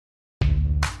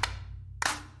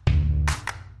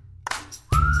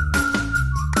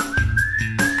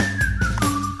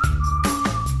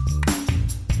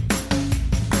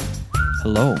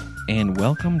Hello, and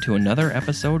welcome to another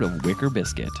episode of Wicker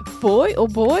Biscuit. Boy, oh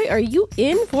boy, are you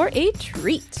in for a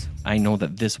treat. I know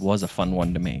that this was a fun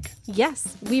one to make.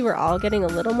 Yes, we were all getting a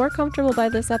little more comfortable by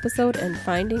this episode and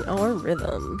finding our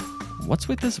rhythm. What's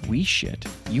with this we shit?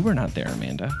 You were not there,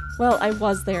 Amanda. Well, I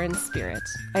was there in spirit.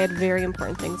 I had very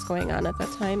important things going on at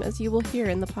that time, as you will hear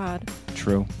in the pod.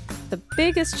 True. The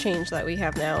biggest change that we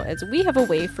have now is we have a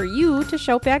way for you to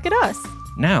shout back at us.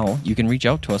 Now, you can reach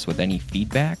out to us with any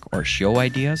feedback or show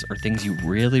ideas or things you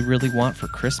really want for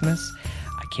Christmas.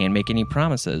 I can't make any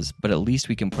promises, but at least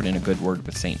we can put in a good word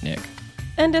with St. Nick.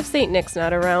 And if St. Nick's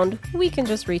not around, we can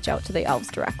just reach out to the elves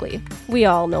directly. We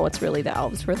all know it's really the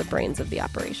elves who are the brains of the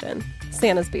operation.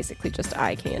 Santa's basically just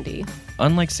eye candy.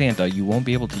 Unlike Santa, you won't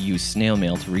be able to use snail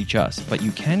mail to reach us, but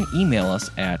you can email us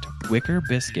at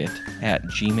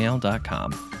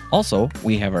wickerbiscuit@gmail.com. Also,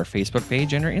 we have our Facebook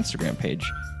page and our Instagram page.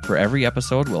 For every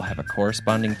episode, we'll have a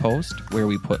corresponding post where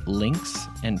we put links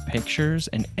and pictures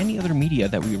and any other media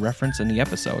that we reference in the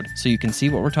episode so you can see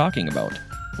what we're talking about.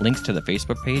 Links to the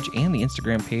Facebook page and the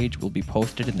Instagram page will be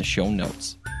posted in the show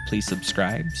notes. Please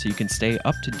subscribe so you can stay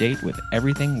up to date with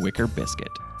everything Wicker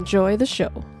Biscuit. Enjoy the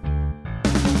show.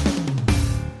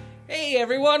 Hey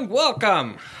everyone,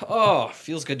 welcome! Oh,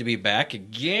 feels good to be back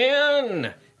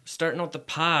again! Starting out the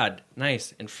pod,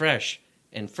 nice and fresh.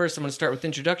 And first I'm going to start with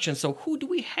introduction. So who do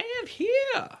we have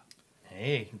here?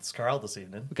 Hey, it's Carl this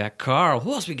evening. We got Carl.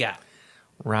 Who else we got?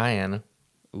 Ryan.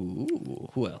 Ooh,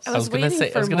 who else? I was gonna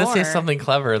say something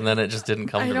clever, and then it just didn't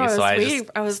come to me. So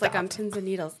I was like on pins and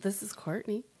needles. This is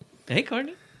Courtney. Hey,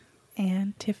 Courtney.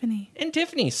 And Tiffany. And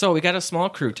Tiffany. So we got a small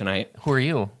crew tonight. Who are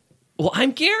you? Well,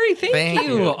 I'm Gary. Thank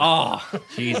you. Oh,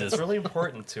 Jesus. It's really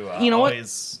important to you know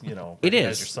always, it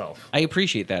recognize is yourself. I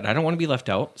appreciate that. I don't want to be left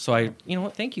out. So you know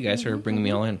what? Thank you guys for bringing me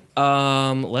all in.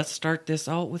 Let's start this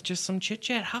out with just some chit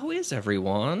chat. How is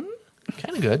everyone?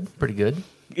 Kind of good. Pretty good.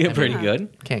 Yeah, pretty good.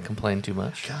 Can't complain too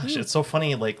much. Gosh, it's so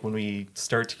funny. Like when we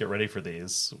start to get ready for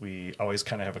these, we always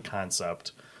kind of have a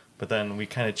concept, but then we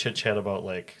kind of chit chat about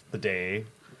like the day.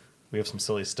 We have some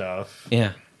silly stuff.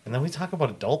 Yeah. And then we talk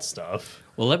about adult stuff.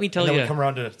 Well, let me tell and you. then we come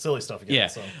around to silly stuff again. Yeah.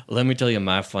 So. Let me tell you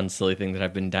my fun, silly thing that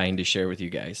I've been dying to share with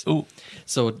you guys. Ooh.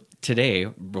 So today,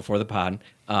 before the pod,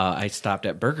 I stopped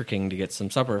at Burger King to get some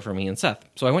supper for me and Seth.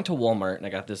 So I went to Walmart and I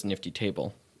got this nifty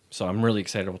table. So I'm really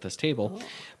excited about this table. Oh.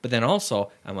 But then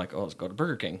also, I'm like, let's go to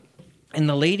Burger King. And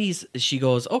the ladies, she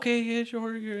goes, okay, here's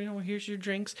your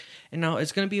drinks. And now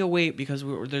it's going to be a wait because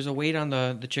there's a wait on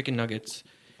the chicken nuggets.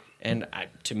 And I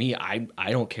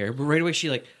don't care. But right away, she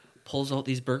like pulls out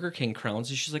these Burger King crowns.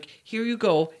 And she's like, here you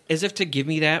go. As if to give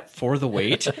me that for the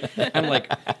wait. I'm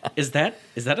like, is that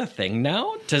a thing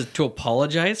now? To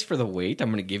apologize for the wait? I'm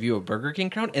going to give you a Burger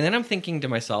King crown? And then I'm thinking to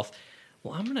myself,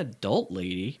 well, I'm an adult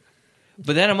lady.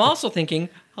 But then I'm also thinking,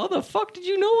 how the fuck did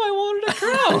you know I wanted a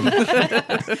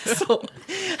crown? So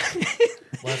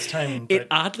Last time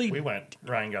we went,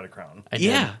 Ryan got a crown. I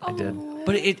did.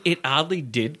 But it oddly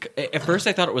did. At first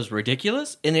I thought it was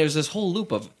ridiculous, and there was this whole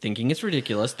loop of thinking it's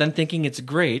ridiculous, then thinking it's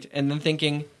great, and then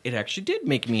thinking it actually did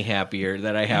make me happier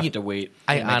that I have to wait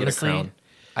and I get a crown.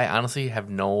 I honestly have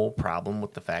no problem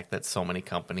with the fact that so many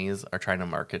companies are trying to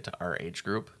market to our age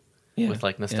group. Yeah, with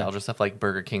like nostalgia stuff, like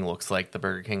Burger King looks like the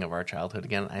Burger King of our childhood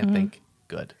again. I think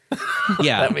good.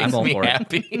 Yeah, that makes me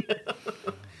happy.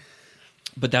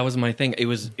 But that was my thing. It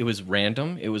was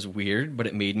random. It was weird, but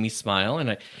it made me smile,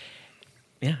 and I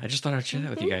just thought I'd share that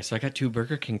with you guys. So I got 2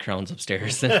 Burger King crowns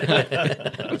upstairs.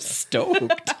 I'm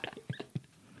stoked.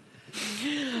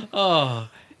 Oh,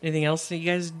 anything else that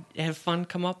you guys have fun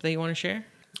come up that you want to share?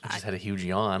 I just had a huge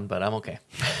yawn, but I'm okay.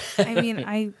 I mean,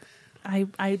 I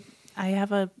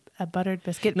have a buttered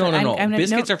biscuit. No.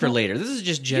 Biscuits are for later. This is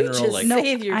just general.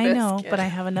 Save your biscuit. I know, but I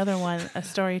have another one, a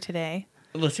story today.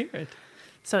 Let's hear it.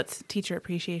 So it's Teacher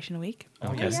Appreciation Week.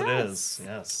 Oh, yes, it is.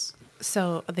 Yes.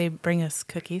 So they bring us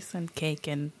cookies and cake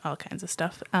and all kinds of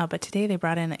stuff. But today they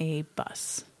brought in a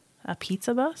bus, a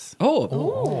pizza bus.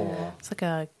 Oh. It's like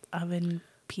a oven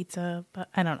pizza, but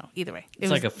I don't know. Either way, It's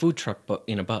like a food truck but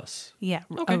in a bus. Yeah,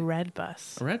 okay. A red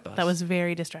bus. A red bus. That was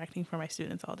very distracting for my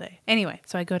students all day. Anyway,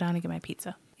 so I go down to get my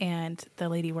pizza, and the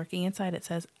lady working inside it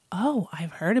says, "Oh,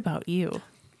 I've heard about you."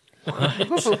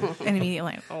 What? And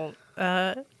immediately,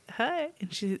 hi.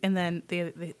 And then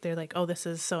they're like, "Oh, this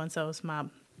is so and so's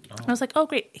mom." Oh. I was like, "Oh,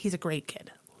 great, he's a great kid.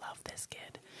 Love this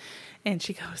kid." And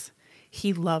she goes,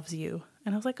 "He loves you."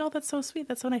 And I was like, "Oh, that's so sweet.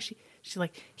 That's so nice." She's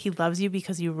like, "He loves you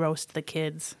because you roast the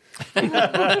kids." And I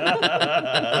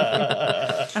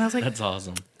was like, "That's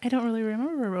awesome." I don't really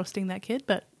remember roasting that kid,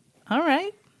 but all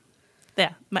right.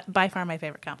 Yeah, by far my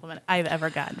favorite compliment I've ever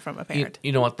gotten from a parent.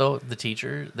 You know what though?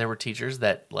 There were teachers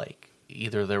that like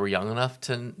either they were young enough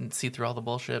to see through all the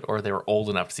bullshit or they were old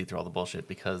enough to see through all the bullshit,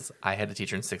 because I had a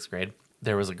teacher in 6th grade.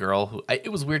 There was a girl who,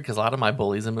 it was weird because a lot of my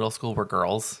bullies in middle school were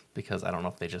girls, because I don't know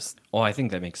if they just... Oh, I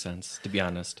think that makes sense, to be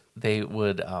honest. They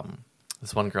would,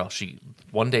 this one girl,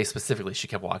 one day specifically, she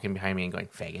kept walking behind me and going,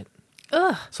 faggot.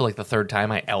 Ugh. So like the 3rd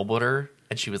time I elbowed her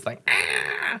and she was like,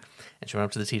 ah! And she went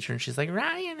up to the teacher and she's like,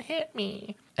 Ryan hit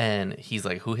me. And he's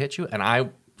like, who hit you? And I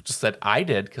just said I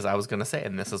did, because I was going to say,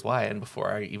 and this is why. And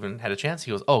before I even had a chance,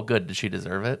 he goes, oh, good. Did she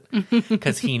deserve it?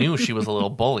 Because he knew she was a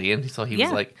little bully. And so he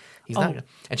was like, he's not gonna.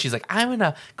 And she's like, I'm going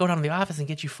to go down to the office and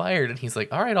get you fired. And he's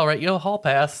like, all right, you a hall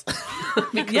pass.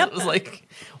 Because it was like,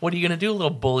 what are you going to do, little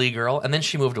bully girl? And then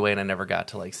she moved away and I never got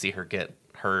to like see her get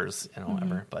hers and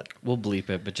whatever. But we'll bleep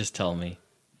it, but just tell me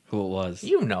who it was.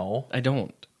 You know. I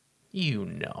don't. You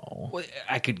know. Well,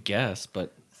 I could guess,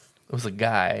 but... It was a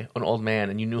guy, an old man,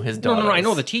 and you knew his daughter. No, I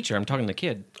know the teacher. I'm talking the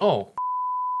kid. Oh,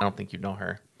 I don't think you'd know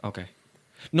her. Okay.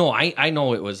 No, I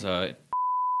know it was...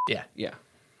 Yeah. Yeah.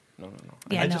 No.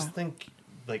 Yeah, I no. just think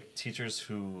like teachers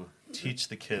who teach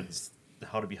the kids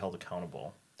how to be held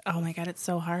accountable. Oh my God, it's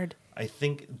so hard. I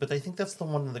think that's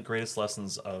one of the greatest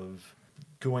lessons of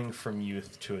going from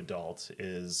youth to adult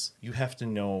is you have to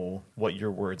know what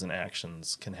your words and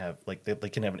actions can have, like they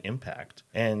can have an impact.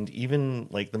 And even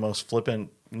like the most flippant,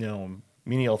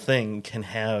 menial thing can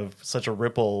have such a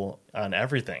ripple on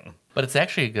everything. But it's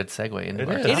actually a good segue into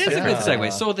our It topic. It is a good Yeah.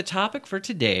 segue. So the topic for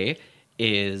today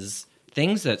is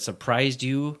things that surprised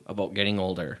you about getting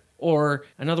older. Or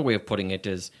another way of putting it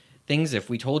is things if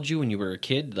we told you when you were a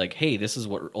kid, like, hey, this is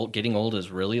what getting old is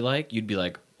really like, you'd be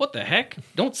like, what the heck?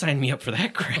 Don't sign me up for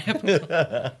that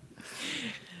crap.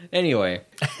 Anyway,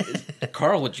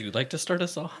 Carl, would you like to start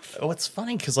us off? Oh, it's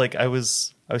funny because like I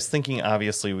was thinking,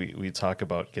 obviously we talk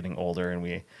about getting older, and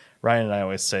Ryan and I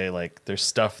always say like there's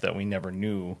stuff that we never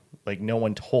knew, like no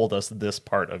one told us this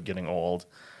part of getting old.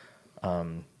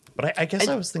 But I guess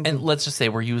I was thinking, And let's just say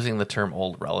we're using the term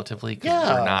old relatively, because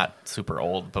Yeah. we're not super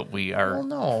old, but we are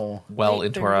no, Late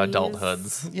into our 30s.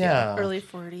 adulthoods. yeah, Early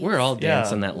 40s. We're all Yeah.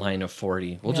 dancing that line of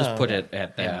 40. We'll just Yeah. put it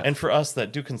at that. And for us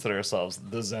that do consider ourselves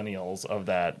the Zennials of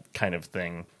that kind of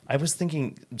thing, I was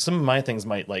thinking some of my things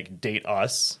might like date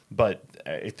us, but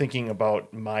thinking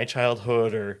about my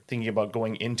childhood or thinking about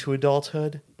going into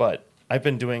adulthood. But I've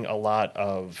been doing a lot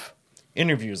of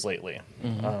interviews lately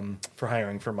for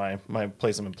hiring for my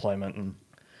place of employment, and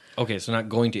Okay, so not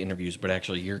going to interviews, but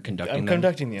actually you're conducting I'm them?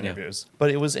 conducting the Yeah. interviews. But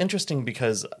it was interesting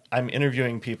because I'm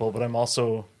interviewing people, but I'm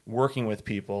also working with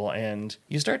people. And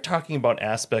you start talking about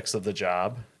aspects of the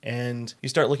job, and you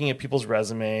start looking at people's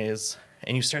resumes,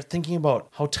 and you start thinking about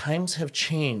how times have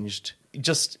changed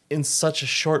just in such a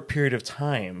short period of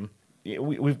time.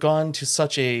 We've gone to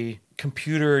such a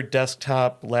computer,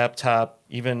 desktop, laptop,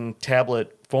 even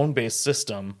tablet, phone-based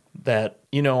system that,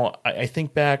 I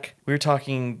think back, we were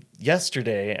talking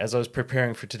yesterday as I was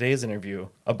preparing for today's interview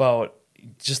about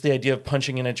just the idea of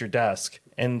punching in at your desk.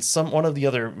 And one of the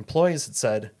other employees had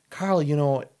said, Carl,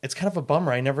 it's kind of a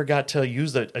bummer. I never got to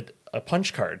use a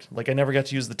punch card. Like I never got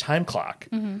to use the time clock.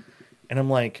 Mm-hmm. And I'm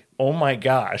like, oh my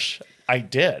gosh, I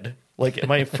did. Like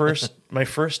my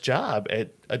first job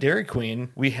at a Dairy Queen,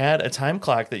 we had a time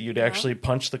clock that you'd actually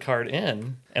punch the card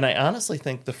in. And I honestly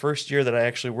think the first year that I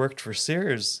actually worked for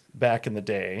Sears back in the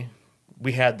day,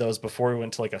 we had those before we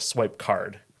went to like a swipe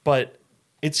card. But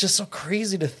it's just so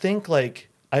crazy to think like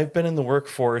I've been in the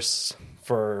workforce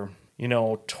for,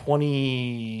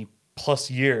 20 plus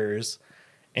years.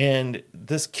 And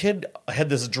this kid had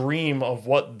this dream of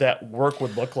what that work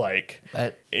would look like.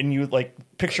 And you like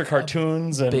picture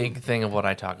cartoons and Big thing of what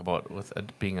I talk about with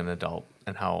being an adult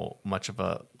and how much of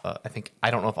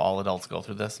I don't know if all adults go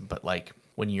through this, but like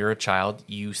when you're a child,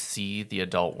 you see the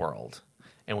adult world.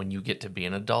 And when you get to be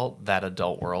an adult, that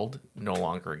adult world no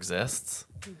longer exists.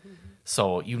 Mm-hmm.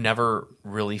 So you never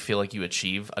really feel like you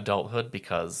achieve adulthood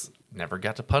because never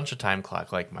got to punch a time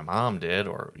clock like my mom did,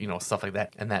 or stuff like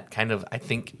that. And that kind of I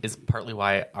think is partly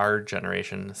why our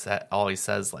generation always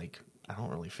says like, I don't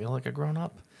really feel like a grown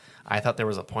up. I thought there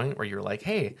was a point where you're like,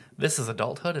 hey, this is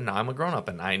adulthood and now I'm a grown up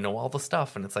and I know all the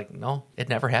stuff. And it's like, no, it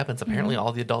never happens. Apparently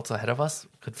all the adults ahead of us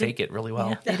could fake it really well.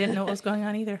 Yeah, they didn't know what was going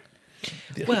on either.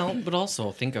 Well, but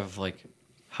also think of like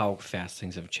how fast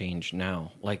things have changed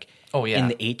now. Like, Oh, yeah. in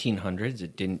the 1800s,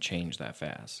 it didn't change that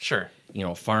fast. Sure.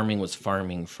 Farming was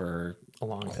farming for A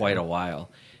long quite time. a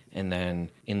while. And then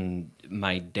in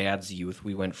my dad's youth,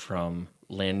 we went from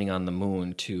landing on the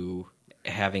moon to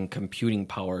having computing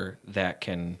power that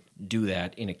can do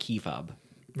that in a key fob.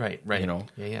 Right. Yeah.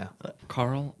 Yeah.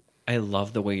 Carl, I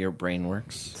love the way your brain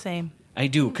works. Same. I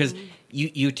do, because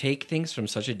you take things from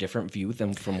such a different view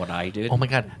than from what I did. Oh my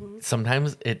God.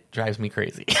 Sometimes it drives me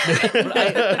crazy. But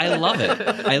I love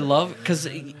it. I love, because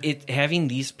having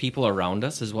these people around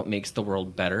us is what makes the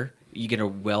world better. You get a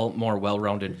more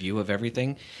well-rounded view of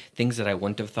everything. Things that I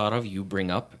wouldn't have thought of, you bring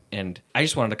up. And I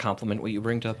just wanted to compliment what you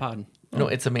bring to the pod. No,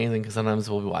 it's amazing because sometimes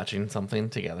we'll be watching something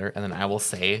together and then I will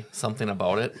say something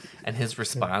about it and his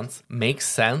response makes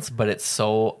sense, but it's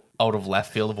so out of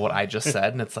left field of what I just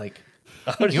said. And it's like,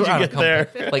 How did you get there?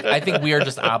 Like, I think we are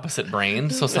just opposite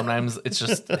brained. So sometimes it's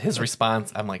just his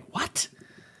response. I'm like, what?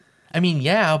 I mean,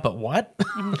 yeah, but what?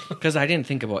 Because I didn't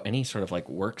think about any sort of like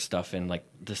work stuff and like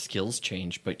the skills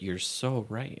change, but you're so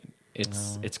right.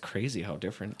 It's crazy how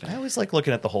different. I always like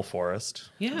looking at the whole forest.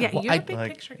 Yeah, Well, you're I- a big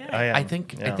Like, picture guy. I am. I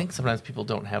think Yeah. sometimes people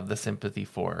don't have the sympathy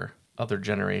for other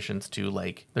generations too.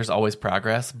 Like, there's always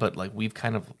progress, but like we've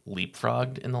kind of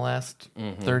leapfrogged in the last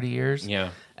 30 years. Yeah.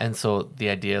 And so the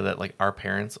idea that like our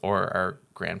parents or our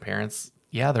grandparents,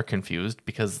 yeah, they're confused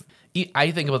because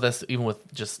I think about this even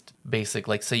with just basic,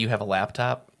 like say you have a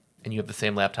laptop and you have the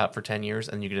same laptop for 10 years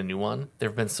and you get a new one. There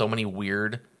have been so many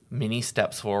weird mini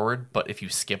steps forward, but if you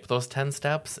skip those 10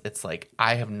 steps, it's like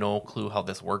I have no clue how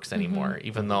this works anymore,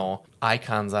 even though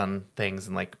icons on things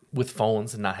and like with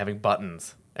phones and not having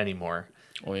buttons anymore.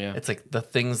 Oh yeah. It's like the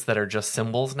things that are just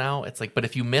symbols now. It's like, but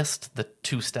if you missed the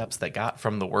 2 steps that got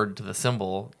from the word to the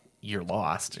symbol, you're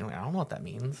lost. You're like, I don't know what that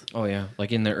means. Oh yeah.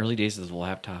 Like in the early days of the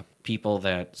laptop, people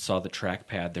that saw the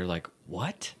trackpad, they're like,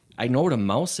 "What? I know what a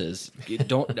mouse is.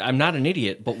 I'm not an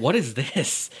idiot, but what is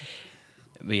this?"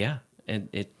 But yeah, and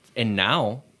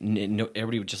now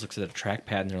everybody just looks at a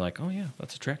trackpad and they're like, "Oh yeah,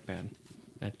 that's a trackpad."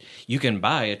 And you can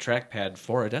buy a trackpad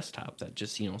for a desktop that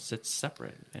just sits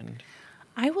separate. And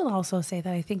I will also say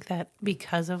that I think that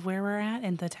because of where we're at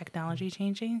and the technology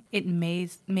changing, it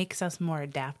makes us more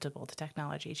adaptable to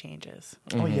technology changes.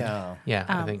 Oh, yeah. Yeah,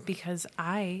 I think Because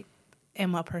I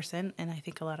am a person, and I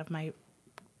think a lot of my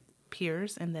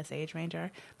peers in this age range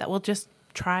are, that will just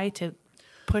try to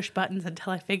push buttons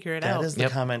until I figure it out. That is the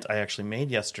Yep. comment I actually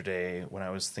made yesterday when I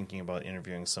was thinking about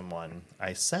interviewing someone.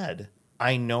 I said,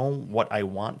 I know what I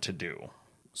want to do.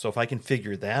 So if I can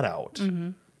figure that out,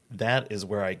 that is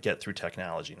where I get through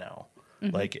technology now.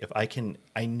 Like if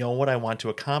I know what I want to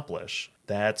accomplish,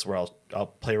 that's where I'll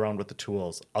play around with the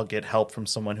tools. I'll get help from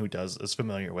someone who is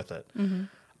familiar with it.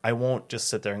 I won't just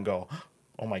sit there and go,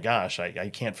 oh my gosh, I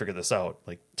can't figure this out.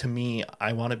 Like to me,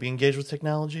 I want to be engaged with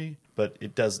technology, but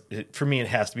for me, it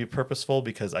has to be purposeful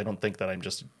because I don't think that I'm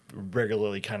just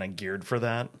regularly kind of geared for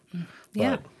that.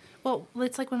 Yeah. But- Well,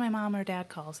 it's like when my mom or dad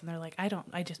calls and they're like,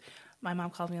 my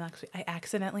mom called me last week. I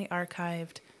accidentally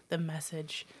archived the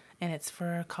message and it's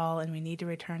for a call and we need to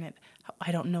return it.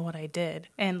 I don't know what I did.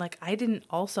 And like, I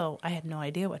had no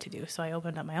idea what to do. So I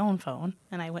opened up my own phone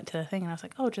and I went to the thing and I was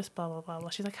like, oh, just blah, blah, blah, blah.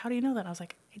 She's like, how do you know that? I was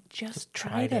like, I just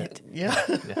tried it. Yeah.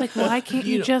 Like, why can't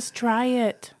you just try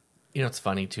it? You know, it's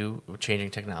funny too,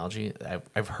 changing technology.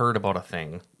 I've heard about a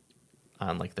thing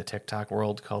on like the TikTok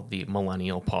world called the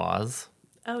millennial pause.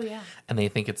 Oh, yeah. And they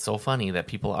think it's so funny that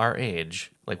people our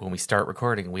age, like when we start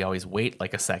recording, we always wait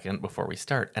like a second before we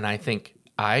start. And I think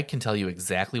I can tell you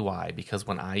exactly why. Because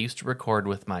when I used to record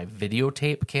with my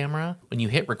videotape camera, when you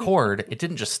hit record, it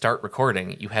didn't just start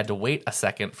recording. You had to wait a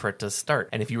second for it to start.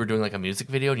 And if you were doing like a music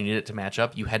video and you needed it to match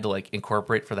up, you had to like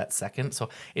incorporate for that second. So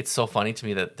it's so funny to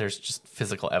me that there's just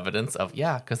physical evidence of,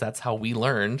 yeah, because that's how we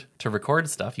learned to record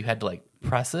stuff. You had to like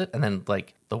press it and then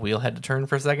like the wheel had to turn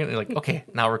for a second. And you're like, okay,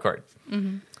 now record.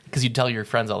 Because you'd tell your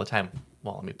friends all the time,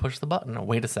 well, let me push the button and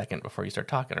wait a second before you start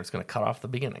talking or it's going to cut off the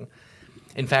beginning.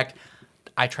 In fact,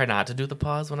 I try not to do the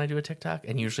pause when I do a TikTok,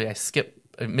 and usually I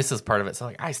misses part of it. So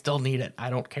like, I still need it. I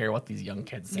don't care what these young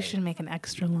kids say. You should make an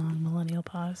extra long millennial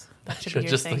pause. That should be your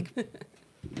just thing.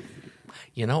 like,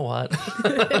 you know what?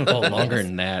 well, longer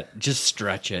than that. Just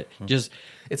stretch it. Just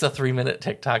It's a 3-minute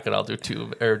TikTok, and I'll do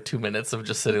 2 minutes of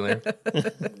just sitting there.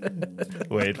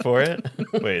 Wait for it.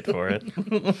 Wait for it.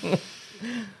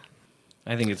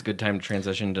 I think it's a good time to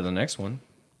transition to the next one.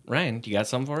 Ryan, do you got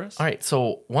something for us? All right.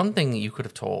 So one thing you could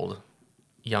have told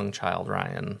young child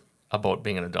Ryan about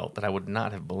being an adult that I would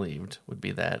not have believed would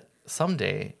be that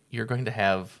someday you're going to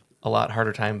have a lot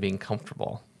harder time being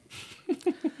comfortable.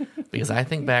 Because I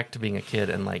think back to being a kid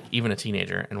and like even a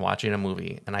teenager and watching a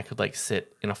movie, and I could like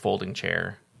sit in a folding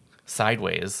chair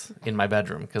sideways in my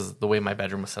bedroom, because the way my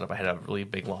bedroom was set up, I had a really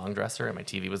big long dresser and my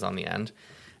TV was on the end,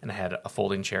 and I had a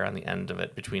folding chair on the end of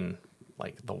it between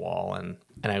like the wall, and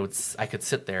I could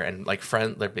sit there and like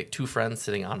like 2 friends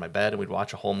sitting on my bed, and we'd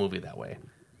watch a whole movie that way.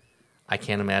 I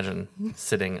can't imagine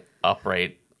sitting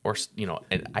upright or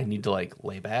I need to like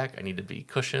lay back. I need to be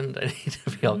cushioned. I need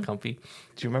to be all comfy.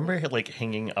 Do you remember like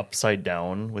hanging upside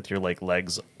down with your like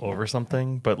legs over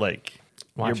something, but like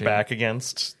your back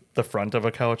against the front of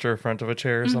a couch or front of a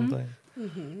chair or something?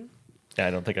 Mm-hmm. Yeah,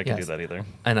 I don't think I can do that either.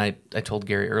 And I told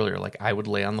Gary earlier, like I would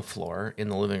lay on the floor in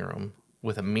the living room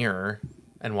with a mirror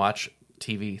and watch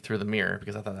TV through the mirror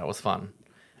because I thought that was fun.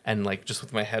 And like just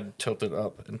with my head tilted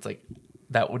up, and it's like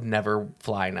that would never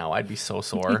fly now. I'd be so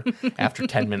sore after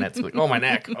 10 minutes. Like, oh, my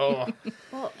neck. Oh.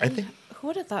 Well, I think who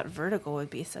would have thought vertigo would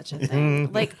be such a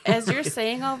thing? Like, as you're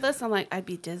saying all this, I'm like, I'd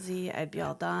be dizzy. I'd be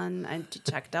all done. I'd be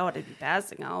checked out. I'd be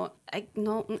passing out.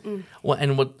 Well,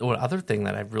 and what other thing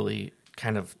that I've really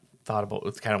kind of thought about,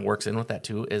 it kind of works in with that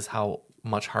too, is how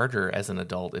much harder as an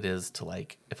adult it is to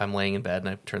like, if I'm laying in bed and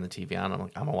I turn the TV on, I'm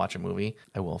like, I'm going to watch a movie.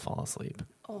 I will fall asleep.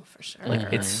 Oh, for sure.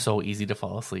 Like, it's so easy to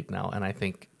fall asleep now. And I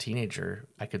think teenager,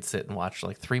 I could sit and watch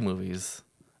like 3 movies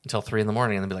until 3 a.m.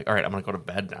 and then be like, all right, I'm going to go to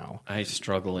bed now. I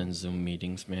struggle in Zoom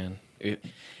meetings, man.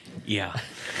 Yeah.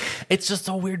 It's just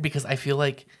so weird because I feel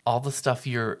like all the stuff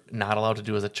you're not allowed to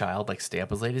do as a child, like stay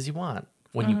up as late as you want.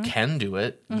 When you can do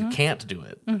it, you can't do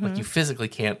it. Like you physically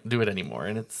can't do it anymore.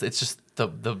 And it's just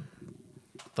the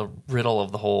riddle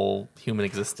of the whole human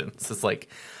existence. It's like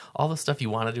all the stuff you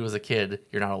want to do as a kid,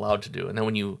 you're not allowed to do. And then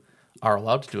when you are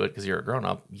allowed to do it because you're a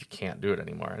grown-up, you can't do it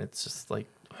anymore. And it's just like...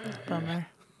 Bummer.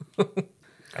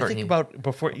 I think about,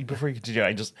 before you continue,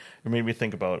 it made me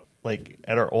think about, like,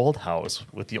 at our old house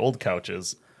with the old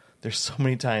couches, there's so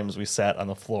many times we sat on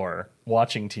the floor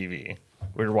watching TV.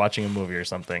 We were watching a movie or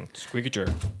something. Squeaky chair.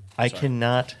 I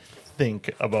cannot think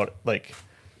about, like,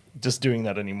 just doing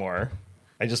that anymore.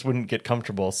 I just wouldn't get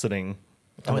comfortable sitting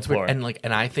on the floor. Weird.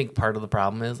 And I think part of the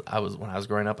problem is when I was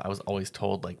growing up, I was always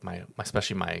told, like,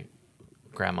 especially my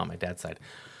grandma on my dad's side,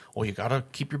 well, you gotta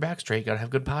keep your back straight, you gotta have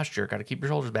good posture, gotta keep your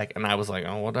shoulders back. And I was like,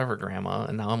 oh, whatever, grandma.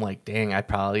 And now I'm like, dang, I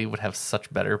probably would have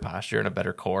such better posture and a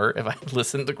better core if I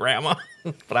listened to grandma.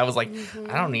 But I was like,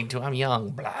 I don't need to, I'm young.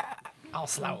 Blah, I'll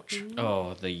slouch.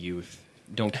 Oh, the youth.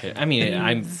 Don't kid. I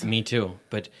mean, me too.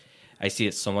 But I see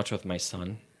it so much with my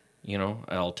son. You know,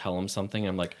 I'll tell him something.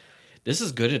 I'm like, this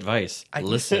is good advice.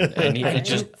 Listen. And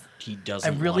he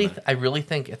doesn't. I really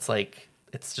think it's like,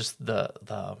 it's just the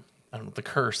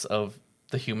curse of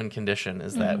the human condition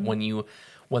is that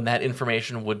when that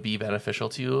information would be beneficial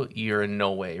to you, you're in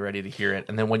no way ready to hear it.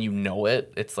 And then when you know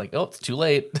it, it's like, oh, it's too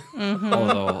late.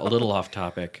 Although, a little off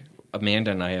topic,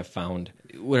 Amanda and I have found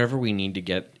whatever we need to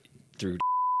get through,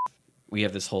 we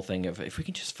have this whole thing of if we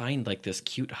can just find like this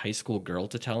cute high school girl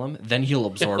to tell him, then he'll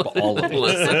absorb all of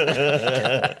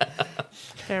it.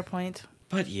 Fair point.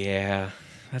 But yeah,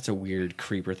 that's a weird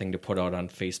creeper thing to put out on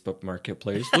Facebook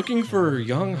Marketplace. Looking for a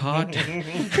young, hot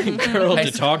girl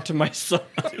to talk to my son.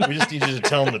 We just need you to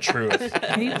tell him the truth.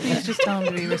 Can you please just tell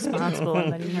him to be responsible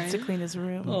and that he needs to clean his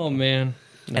room? Oh, man.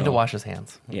 No. And to wash his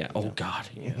hands. Yeah. Oh, God.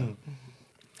 Yeah.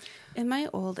 In my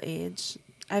old age,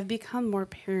 I've become more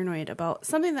paranoid about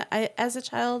something that I, as a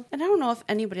child, and I don't know if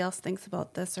anybody else thinks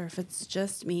about this or if it's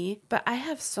just me, but I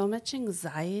have so much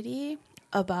anxiety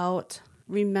about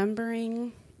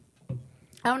remembering.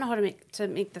 I don't know how to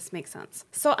make this make sense.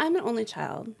 So I'm an only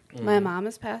child. My mom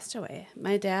has passed away.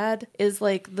 My dad is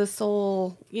like the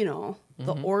sole,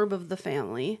 the orb of the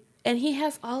family. And he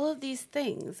has all of these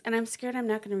things. And I'm scared I'm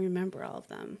not going to remember all of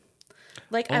them.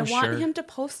 Like, I want him to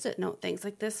Post-it note things.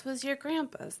 Like, this was your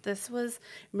grandpa's.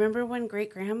 Remember when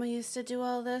great-grandma used to do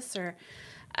all this? Or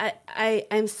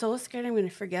I'm so scared I'm going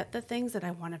to forget the things that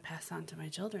I want to pass on to my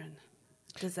children.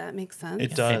 Does that make sense?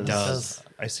 It does. It does.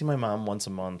 I see my mom once a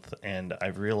month, and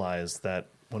I've realized that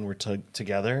when we're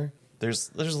together,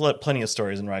 there's plenty of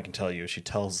stories, and I can tell you, she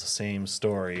tells the same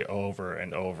story over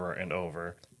and over and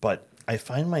over. But I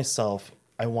find myself,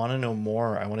 I want to know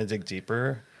more. I want to dig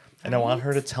deeper, and I want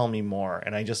her to tell me more.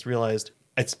 And I just realized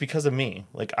it's because of me.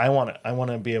 Like I want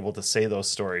to be able to say those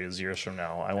stories years from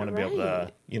now. I want to be able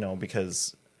to,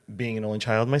 because being an only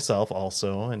child myself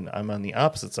also, and I'm on the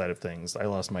opposite side of things. I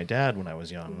lost my dad when I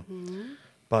was young.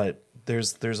 But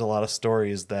there's a lot of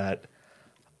stories that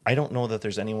I don't know that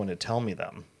there's anyone to tell me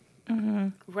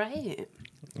them. Right.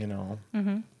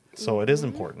 So it is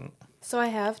important. So I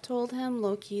have told him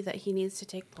low-key that he needs to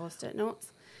take Post-it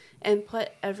notes and put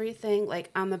everything like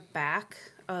on the back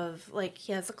of, like,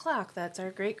 he has a clock. That's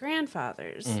our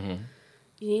great-grandfather's.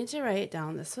 You need to write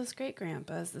down, this was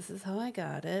great-grandpa's, this is how I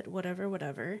got it,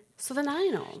 whatever. So then I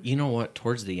know. You know what?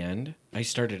 Towards the end, I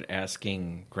started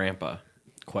asking Grandpa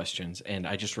questions, and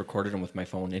I just recorded them with my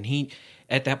phone. And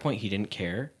at that point, he didn't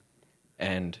care.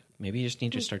 And maybe you just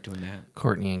need to start doing that.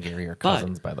 Courtney and Gary are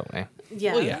cousins, by the way.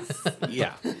 Yes. Well,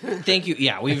 yeah. Thank you.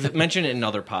 Yeah, we've mentioned it in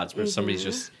other pods where somebody's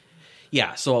just...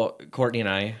 Yeah, so Courtney and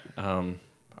I,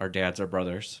 our dads are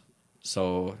brothers.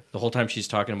 So the whole time she's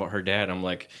talking about her dad, I'm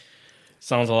like,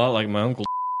 sounds a lot like my uncle.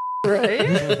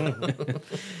 Right?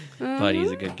 But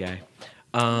he's a good guy.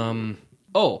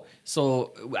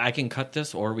 So I can cut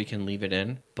this or we can leave it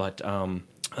in. But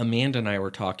Amanda and I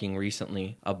were talking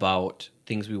recently about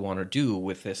things we want to do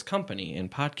with this company and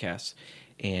podcasts.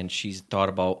 And she's thought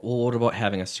about, well, what about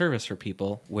having a service for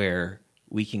people where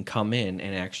we can come in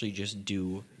and actually just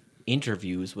do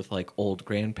interviews with like old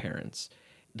grandparents.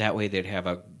 That way they'd have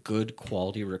a good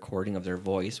quality recording of their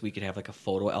voice. We could have like a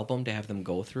photo album to have them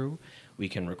go through. We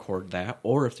can record that.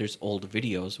 Or if there's old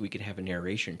videos, we could have a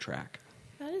narration track.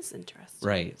 That is interesting.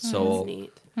 Right. That's So,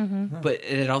 neat. but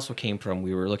it also came from,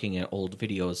 we were looking at old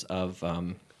videos of,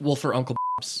 for Uncle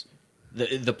Bob's,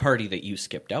 the party that you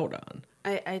skipped out on.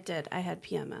 I did. I had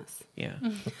PMS. Yeah,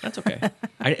 that's okay.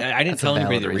 I didn't tell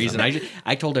anybody the reason.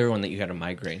 I told everyone that you had a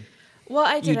migraine. Well,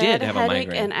 I did. You did I have had a headache,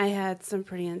 migraine. and I had some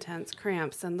pretty intense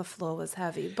cramps, and the flow was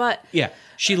heavy. But Yeah,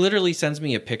 she literally sends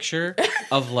me a picture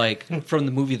of like from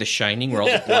the movie The Shining, where all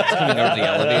the blood's coming out of the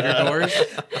elevator doors.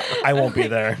 I won't be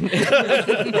there.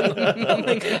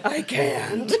 I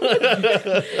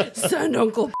can't. Send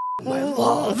Uncle my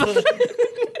love.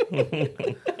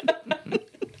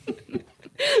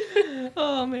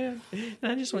 Oh man,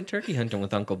 I just went turkey hunting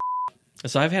with Uncle.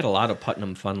 So I've had a lot of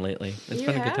Putnam fun lately. It's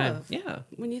been a good time. Yeah,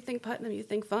 When you think Putnam, you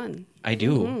think fun. I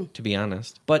do, to be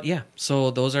honest. But yeah,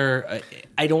 so those are.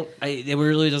 It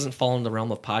really doesn't fall in the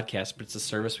realm of podcasts, but it's a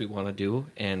service we want to do,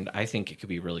 and I think it could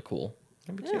be really cool.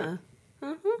 Yeah.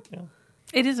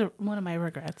 It is one of my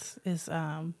regrets is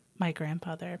my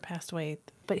grandfather passed away,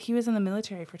 but he was in the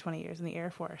military for 20 years in the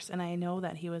Air Force, and I know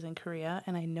that he was in Korea,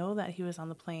 and I know that he was on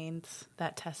the planes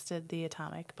that tested the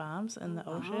atomic bombs in the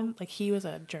ocean. Like, he was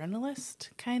a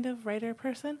journalist kind of writer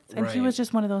person, and he Right. was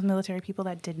just one of those military people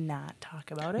that did not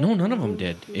talk about it. No, none of them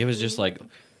did. It was just like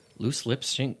loose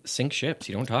lips sink ships.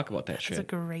 You don't talk about that It's a shit.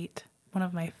 great, one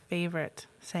of my favorite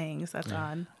sayings that's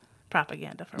on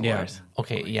propaganda for Yeah. wars.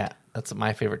 Okay, yeah, that's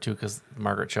my favorite too, because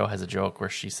Margaret Cho has a joke where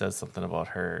she says something about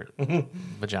her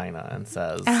vagina and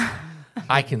says,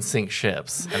 "I can sink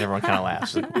ships," and everyone kind of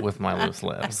laughs like, with my loose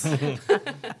lips.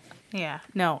 Yeah,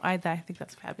 no, I think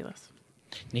that's fabulous.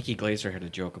 Nikki Glazer had a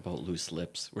joke about loose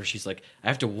lips where she's like, I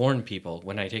have to warn people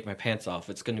when I take my pants off,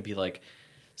 it's going to be like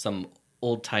some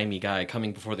old-timey guy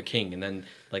coming before the king, and then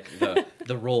like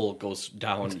the roll goes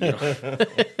down. You know?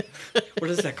 What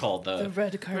is that called? The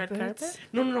red carpet. Red carpet?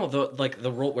 no.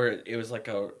 The roll where it was like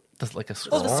a That's like a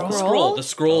scroll. The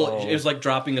scroll. It was like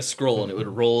dropping a scroll, and it would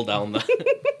roll down the.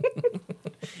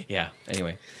 Yeah.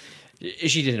 Anyway,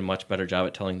 she did a much better job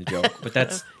at telling the joke, but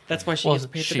that's why she gets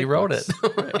paid. The she big wrote bucks.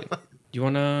 it. Right. Do you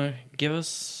want to give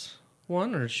us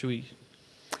one, or should we?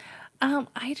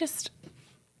 I just,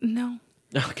 no.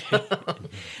 Okay.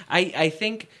 I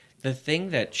think the thing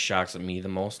that shocks me the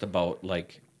most about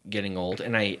like getting old,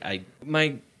 and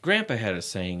my grandpa had a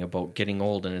saying about getting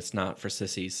old, and it's not for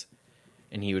sissies.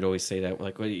 And he would always say that,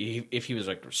 like, if he was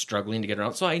like struggling to get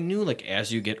around. So I knew, like,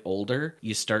 as you get older,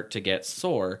 you start to get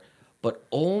sore. But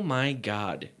oh my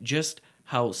God, just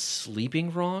how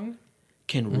sleeping wrong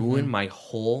can ruin my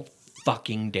whole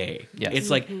fucking day. Yes. It's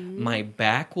like my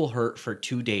back will hurt for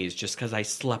 2 days just because I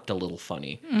slept a little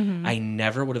funny. I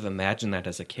never would have imagined that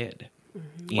as a kid.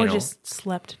 You Or know? just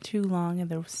slept too long in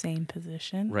the same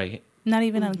position. Right. Not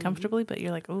even uncomfortably, but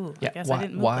you're like, oh, I guess I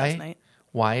didn't move last night.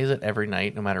 Why is it every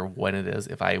night, no matter when it is,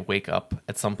 if I wake up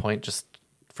at some point just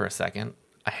for a second,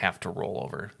 I have to roll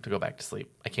over to go back to sleep?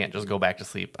 I can't just go back to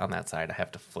sleep on that side. I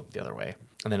have to flip the other way.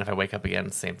 And then if I wake up again,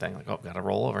 same thing. Like, oh, gotta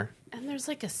roll over. And there's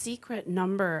like a secret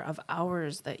number of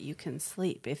hours that you can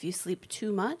sleep. If you sleep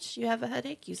too much, you have a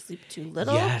headache. You sleep too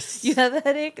little, Yes. you have a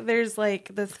headache. There's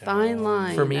like this fine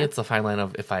line. For me, it's a fine line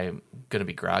of if I'm gonna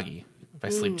be groggy. If I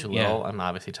sleep too Yeah. little, I'm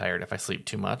obviously tired. If I sleep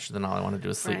too much, then all I want to do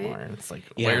is sleep Right. more. And it's like,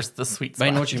 Yeah. where's the sweet But spot?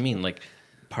 I know what you mean. Like,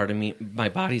 part of me, my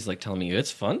body's like telling me, it's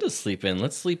fun to sleep in.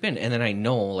 Let's sleep in. And then I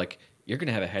know, like, you're going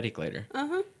to have a headache later.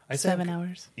 I 7 think-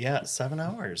 hours. Yeah, 7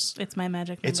 hours. It's my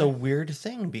magic number. It's a weird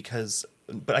thing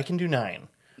but I can do 9.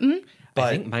 But I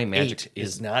think my magic 8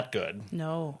 is not good.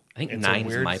 No. I think It's a 9 is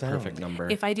weird my thing. perfect number.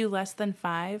 If I do less than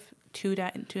 5, two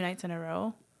nights in a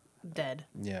row, dead.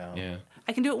 Yeah. Yeah.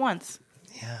 I can do it once.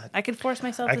 Yeah. I can force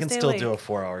myself I to can stay still awake. do a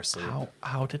 4-hour sleep.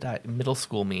 How did I? Middle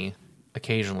school me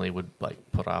occasionally would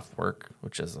like put off work,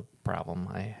 which is a problem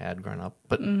I had growing up.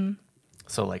 But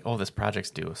so like, oh, this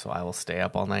project's due, so I will stay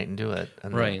up all night and do it,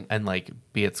 and Right. and like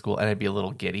be at school, and I'd be a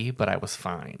little giddy, but I was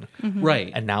fine. Right.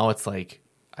 And now it's like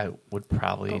I would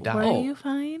probably But die. were Oh. you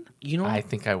fine? You know, I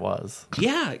think I was.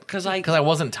 yeah, because I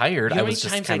Wasn't tired. You know I how many was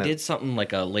just times kind I of. did something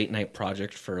like a late night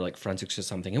project for like forensics or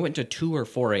something? It went to 2 or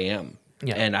 4 a.m.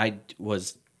 Yeah. And I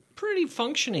was pretty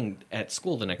functioning at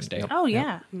school the next day. Oh,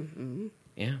 yeah.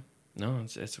 Yeah. No,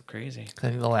 it's crazy. I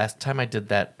think the last time I did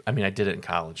that, I mean, I did it in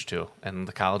college too, and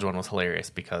the college one was hilarious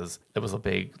because it was a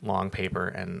big, long paper,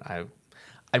 and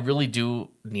I really do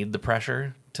need the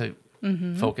pressure to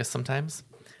focus sometimes.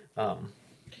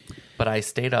 But I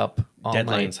stayed up all Deadlines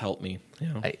night. help me.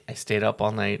 Yeah. I stayed up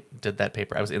all night, did that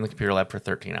paper. I was in the computer lab for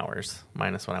 13 hours,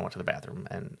 minus when I went to the bathroom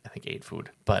and I think ate food.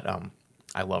 But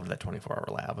I loved that 24-hour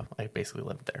lab. I basically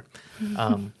lived there.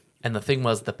 And the thing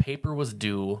was, the paper was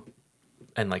due,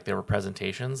 and like there were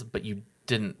presentations, but you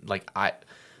didn't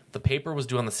the paper was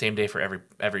due on the same day for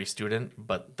every student,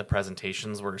 but the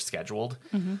presentations were scheduled.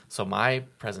 So my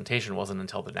presentation wasn't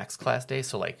until the next class day.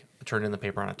 So like I turned in the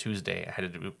paper on a Tuesday. I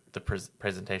had to do the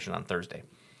presentation on Thursday.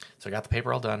 So I got the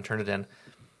paper all done, turned it in,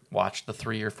 watched the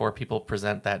 3 or 4 people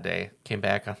present that day, came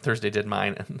back on Thursday, did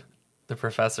mine, and the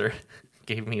professor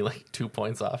gave me like 2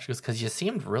 points off. She goes, because you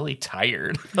seemed really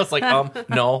tired. I was like,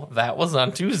 no, that was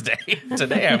on Tuesday.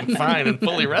 Today I'm fine and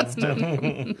fully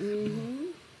rested.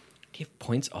 Give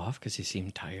points off because you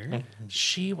seem tired.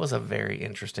 She was a very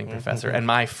interesting professor, and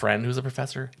my friend who's a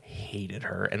professor hated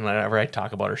her. And whenever I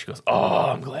talk about her, she goes, "Oh,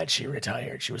 I'm glad she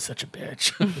retired. She was such a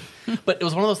bitch." But it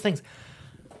was one of those things.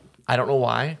 I don't know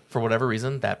why. For whatever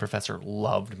reason, that professor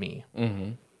loved me.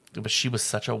 But she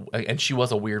was and she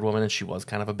was a weird woman, and she was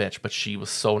kind of a bitch. But she was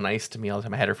so nice to me all the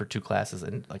time. I had her for 2 classes,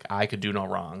 and like I could do no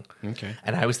wrong. Okay.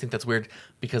 And I always think that's weird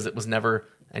because it was never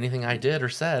anything I did or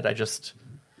said.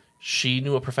 She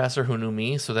knew a professor who knew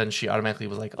me, so then she automatically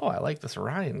was like, "Oh, I like this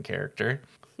Ryan character."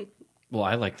 Well,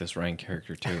 I like this Ryan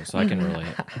character too, so I can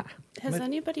relate. Has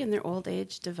anybody in their old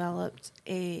age developed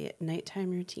a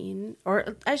nighttime routine?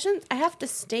 Or I have to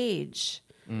stage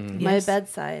my Yes.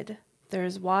 bedside.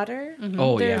 There's water.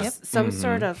 Oh, There's yeah. some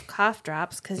sort of cough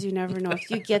drops because you never know if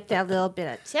you get that little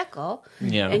bit of tickle.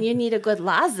 Yeah. And you need a good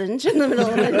lozenge in the middle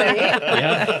of the night.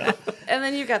 Yeah. And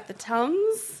then you got the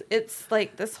Tums. It's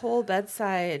like this whole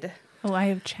bedside. Oh, I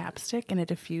have chapstick and a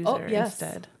diffuser yes.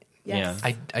 instead. Yes.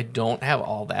 I don't have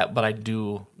all that, but I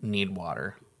do need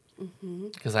water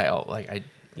because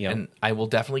Yeah. and I will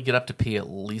definitely get up to pee at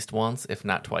least once, if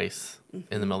not twice, in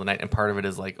the middle of the night. And part of it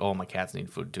is like, oh, my cats need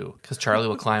food too, because Charlie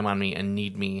will climb on me and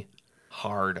need me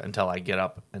hard until I get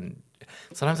up. And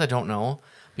sometimes I don't know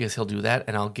because he'll do that,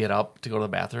 and I'll get up to go to the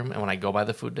bathroom, and when I go by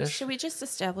the food dish, Should we just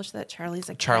establish that Charlie's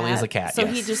a cat? Charlie is a cat, So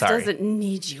yes. he just Sorry. doesn't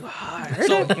need you hard.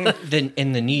 So then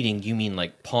in the kneading, you mean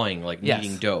like pawing, like Yes.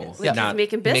 kneading dough, Like not he's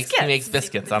making biscuits. he makes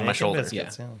biscuits on my Making shoulder.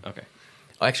 biscuits. yeah. Yeah. Okay.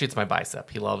 Oh, actually, it's my bicep.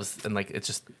 He loves, and like it's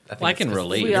just. Well, I it's can 'cause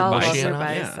relate. we Your all love bicep, our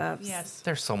yeah. biceps. Yes.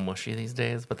 They're so mushy these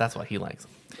days, but that's what he likes.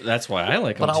 That's why I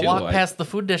like them But I'll too. walk past the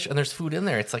food dish and there's food in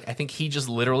there. It's like I think he just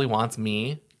literally wants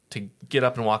me to get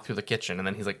up and walk through the kitchen, and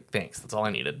then he's like, "Thanks, that's all I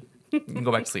needed. You can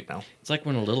go back to sleep now." It's like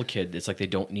when a little kid, it's like they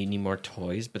don't need any more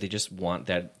toys, but they just want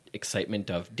that excitement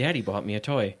of Daddy bought me a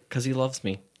toy because he loves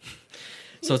me.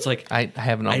 So it's like I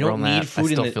haven't I outgrown don't need that. food I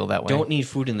still in the feel that way. don't need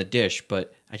food in the dish,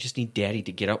 but I just need Daddy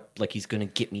to get up like he's gonna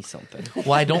get me something.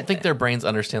 Well, I don't think their brains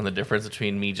understand the difference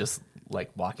between me just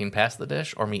like walking past the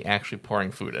dish or me actually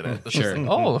pouring food in it. It's just Sure. like,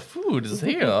 oh, the food is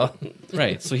here.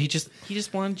 Right. So he just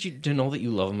wanted you to know that you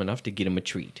love him enough to get him a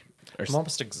treat. Or I'm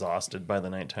almost exhausted by the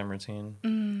nighttime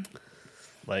routine.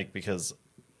 Like, because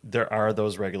there are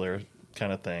those regular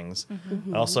kind of things.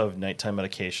 I also have nighttime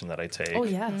medication that I take. Oh,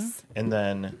 yes. And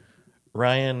then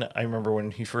Ryan, I remember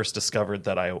when he first discovered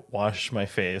that I wash my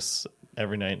face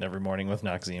every night and every morning with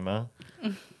Noxzema.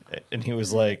 And he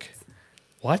was like,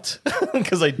 what?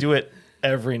 Because I do it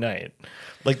every night.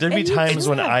 Like, there'd be And you times do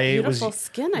when have I was... beautiful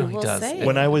skin, I No, he will does. say.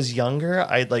 When I was younger,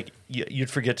 I'd like you'd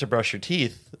forget to brush your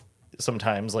teeth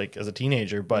sometimes, like as a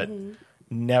teenager, but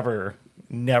never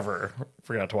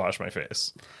forgot to wash my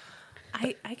face.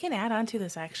 I can add on to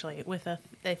this actually with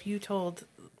if you told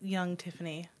young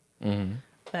Tiffany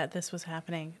that this was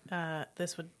happening,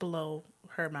 this would blow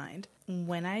her mind.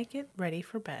 When I get ready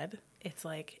for bed, it's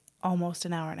like almost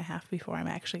an hour and a half before I'm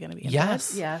actually going to be in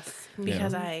Yes. Yes. bed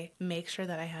because I make sure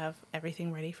that I have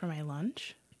everything ready for my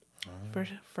lunch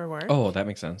for work. Oh, that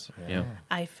makes sense. Yeah.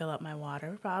 I fill up my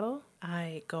water bottle.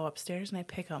 I go upstairs and I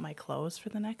pick out my clothes for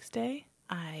the next day.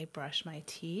 I brush my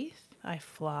teeth. I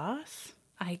floss.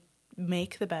 I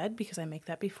make the bed because I make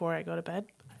that before I go to bed.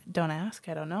 Don't ask.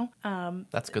 I don't know.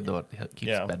 That's good though. It keeps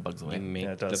Yeah. bed bugs away. You make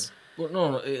Yeah, it does. Well,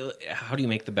 no. How do you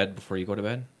make the bed before you go to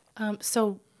bed?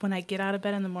 So when I get out of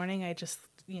bed in the morning, I just,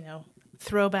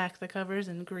 throw back the covers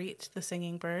and greet the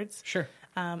singing birds. Sure.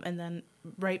 And then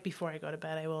right before I go to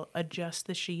bed, I will adjust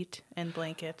the sheet and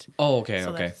blanket. Oh, okay,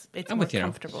 so okay. that it's I'm more with you now.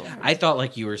 comfortable. I thought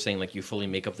like you were saying like you fully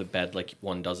make up the bed like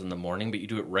one does in the morning, but you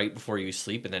do it right before you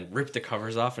sleep and then rip the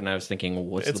covers off. And I was thinking, well,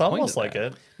 what's It's the point almost of like that?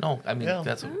 it. No, I mean, Yeah.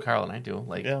 that's what Carl and I do.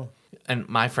 Like, Yeah. and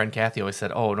my friend Kathy always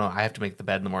said, "Oh no, I have to make the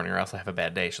bed in the morning, or else I have a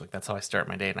bad day." She's like, "That's how I start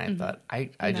my day." And I thought,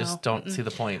 I just don't see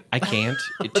the point. I can't.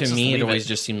 To just me, it leave always it.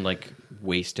 just seemed like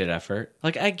wasted effort.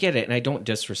 Like I get it, and I don't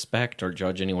disrespect or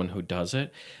judge anyone who does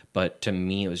it, but to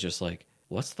me, it was just like,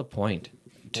 what's the point?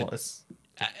 Well, it's,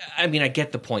 I mean, I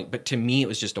get the point, but to me, it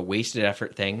was just a wasted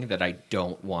effort thing that I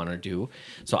don't want to do.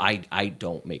 So I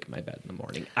don't make my bed in the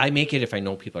morning. I make it if I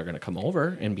know people are going to come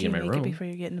over and be Do in you my make room. it before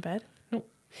you get into bed? No.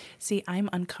 See, I'm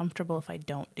uncomfortable if I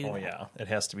don't do oh that. yeah, it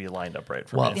has to be lined up right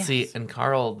for Well, me. see, and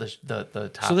Carl, the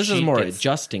top. So this is sheet more gets-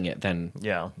 adjusting it than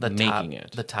Yeah. the making top,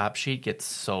 it. The top sheet gets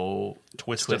so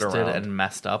Twisted around. and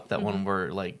messed up that when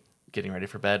we're like getting ready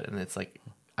for bed, and it's like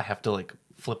I have to like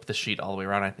flip the sheet all the way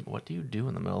around. I think, what do you do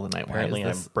in the middle of the night? Apparently, Why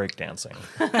I'm is this? breakdancing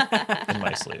in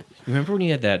my sleep. Remember when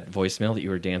you had that voicemail that you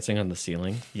were dancing on the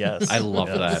ceiling? Yes, I love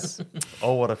that.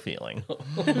 Oh, what a feeling!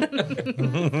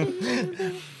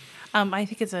 I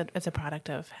think it's a product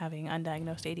of having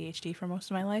undiagnosed ADHD for most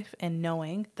of my life and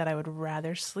knowing that I would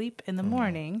rather sleep in the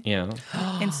morning. Yeah.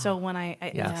 And so when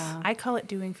Yes. I call it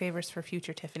doing favors for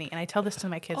future Tiffany, and I tell this to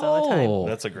my kids all the time. Oh,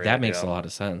 That's a great That makes a idea. lot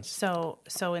of sense. So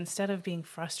instead of being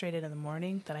frustrated in the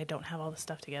morning that I don't have all the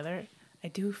stuff together, I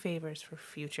do favors for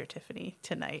future Tiffany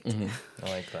tonight. I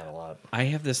like that a lot. I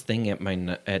have this thing at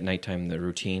nighttime, the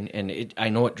routine, and I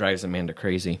know it drives Amanda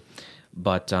crazy,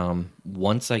 but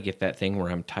once I get that thing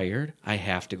where I'm tired, I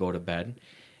have to go to bed,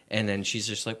 and then she's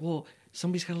just like, "Well,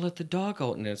 somebody's got to let the dog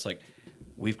out," and it's like,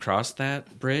 we've crossed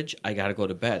that bridge. I got to go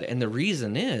to bed, and the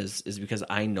reason is because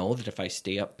I know that if I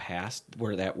stay up past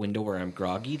where that window where I'm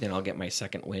groggy, then I'll get my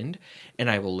second wind, and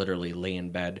I will literally lay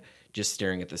in bed just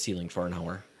staring at the ceiling for an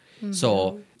hour.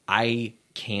 So I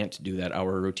can't do that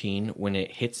hour routine. When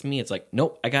it hits me, it's like,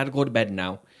 nope, I got to go to bed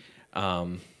now.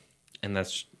 And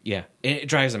that's, yeah, it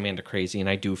drives Amanda crazy, and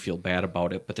I do feel bad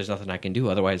about it, but there's nothing I can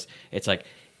do. Otherwise, it's like,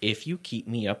 if you keep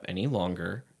me up any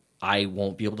longer, I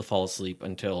won't be able to fall asleep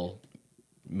until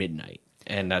midnight.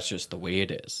 And that's just the way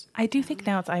it is. I do think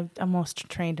now I've almost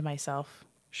trained myself.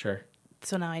 Sure.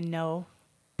 So now I know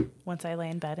once I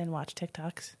lay in bed and watch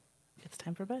TikToks, it's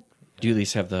time for bed. Do you at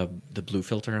least have the blue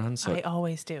filter on? So I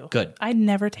always do. Good. I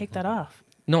never take that off.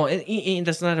 No,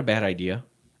 that's not a bad idea.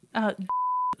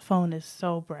 Phone is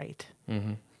so bright.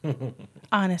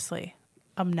 Honestly,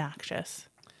 obnoxious.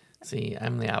 See,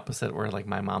 I'm the opposite where like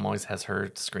my mom always has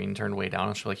her screen turned way down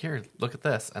and she's like, "Here, look at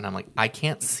this." And I'm like, "I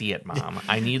can't see it, Mom.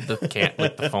 I need the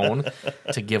phone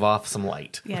to give off some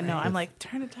light." Yeah, no, I'm like,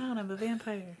 turn it down. I'm a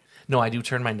vampire. No, I do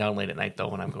turn mine down late at night though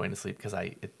when I'm going to sleep because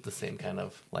it's the same kind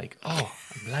of like, "Oh,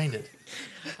 I'm blinded."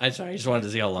 I'm sorry, I just wanted to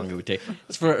see how long it would take.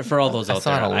 It's for all those out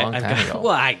saw there. it a long I've time ago.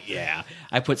 Well,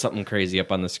 I put something crazy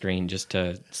up on the screen just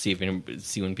to see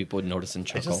when people would notice and I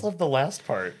chuckle. just love the last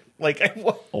part. Like,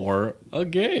 Or a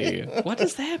gay. What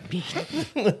does that mean?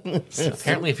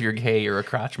 Apparently, if you're gay, you're a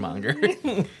crotch monger.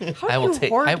 How I will do you take-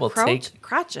 hoard I will take-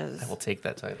 crotches. I will take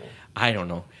that title. I don't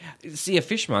know. See, a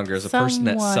fishmonger is a person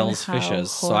that Someone sells how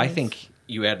fishes. So I whores- think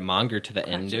you add monger to the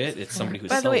end of it. It's somebody who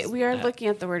By sells the way, we are that. looking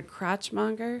at the word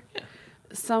crotchmonger.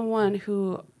 Someone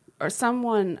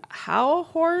how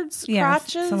hoards Yes,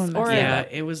 crotches? someone Or Yeah,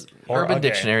 it was. Or Urban okay.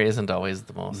 Dictionary isn't always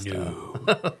the most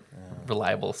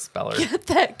reliable speller. get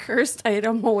that cursed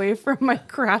item away from my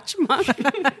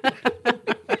crotchmonger.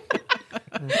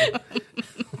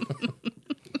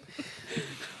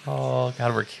 Oh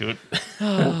God, we're cute.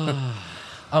 That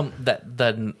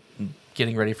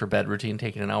getting ready for bed routine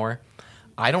taking an hour.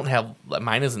 I don't have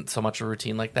mine. Isn't so much a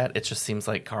routine like that. It just seems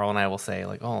like Carl and I will say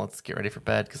like, "Oh, let's get ready for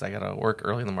bed because I gotta work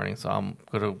early in the morning." So I'm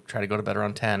gonna try to go to bed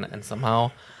around 10, and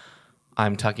somehow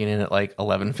I'm tucking in at like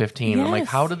 11:15. I'm like, Yes.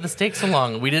 "How did this take so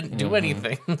long? We didn't do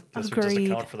anything." Guess we just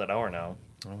Agreed. account for that hour now.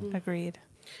 Agreed.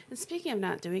 And speaking of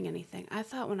not doing anything, I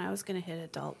thought when I was going to hit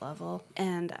adult level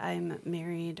and I'm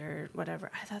married or whatever,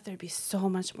 I thought there'd be so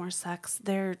much more sex.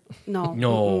 No.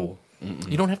 No.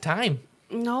 You don't have time.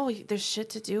 No, there's shit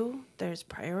to do. There's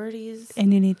priorities.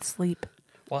 And you need sleep.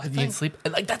 Well, I You need sleep.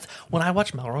 And, like that's when I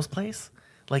watch Melrose Place.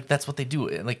 Like that's what they do.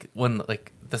 And, like when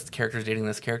like this character's dating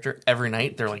this character, every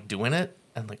night they're like doing it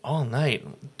and like all night.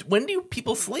 When do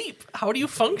people sleep? How do you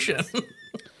function?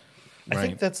 I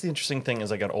think that's the interesting thing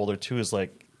as I got older too, is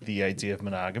like the idea of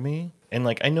monogamy. And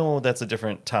like I know that's a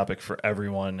different topic for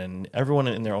everyone and everyone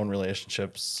in their own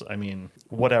relationships. I mean,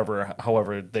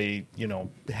 however they,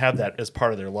 have that as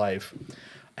part of their life.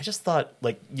 I just thought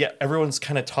like, yeah, everyone's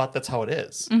kind of taught that's how it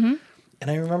is. And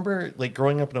I remember like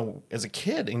growing up as a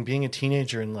kid and being a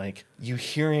teenager and like you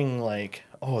hearing like,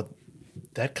 oh,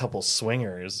 that couple's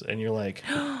swingers, and you're like,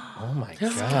 oh my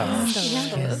gosh.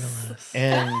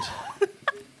 And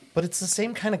but it's the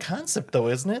same kind of concept though,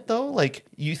 isn't it though? Like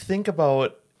you think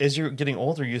about as you're getting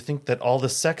older, you think that all the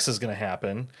sex is going to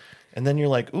happen, and then you're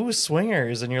like, ooh,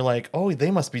 swingers, and you're like, oh, they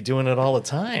must be doing it all the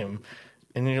time.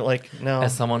 And you're like, no.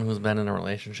 As someone who's been in a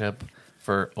relationship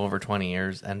for over 20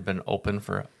 years and been open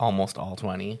for almost all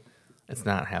 20, it's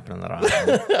not happening that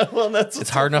often. Well, it's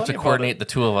hard enough to coordinate the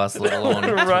two of us, let alone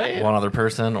Right. one other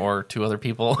person or two other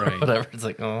people or Right. whatever. It's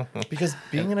like, oh. Because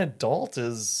being an adult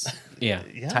is Yeah.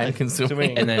 Time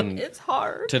consuming. And then It's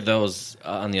hard. to those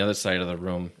on the other side of the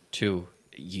room, too,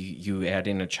 you add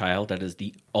in a child that is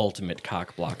the ultimate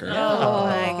cock blocker. Oh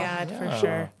my God, for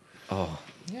sure. Oh,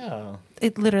 yeah.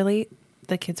 It literally,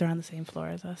 the kids are on the same floor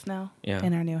as us now Yeah.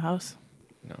 in our new house.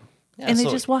 no. Yeah, And they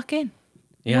so- just walk in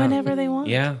Yeah. whenever they want.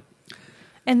 Yeah.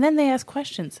 And then they ask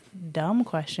questions, dumb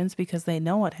questions, because they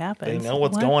know what happens. They know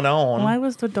what's going on. Why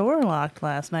was the door locked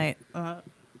last night? I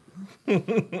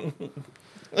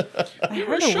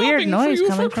heard a weird noise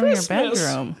coming from your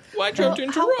bedroom. Why don't you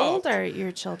How interrupt? old are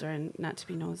your children? Not to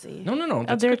be nosy. No. Oh,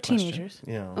 That's a they're good question. teenagers.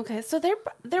 Yeah. Okay, so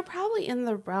they're probably in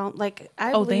the realm. Like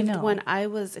I Oh, they believed know. when I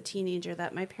was a teenager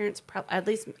that my parents, at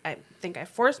least I think I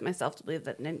forced myself to believe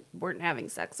that they weren't having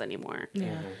sex anymore.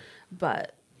 Yeah.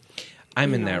 But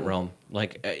I'm in you that know. realm.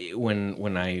 Like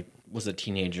when I was a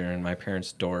teenager and my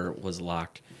parents' door was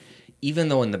locked, even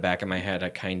though in the back of my head I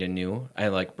kind of knew, I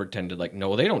like pretended like,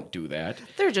 no, they don't do that.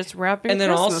 they're just wrapping. And then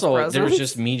Christmas also presents. there was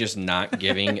just me just not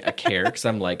giving a care because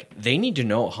I'm like, they need to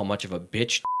know how much of a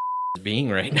bitch is being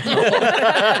right now.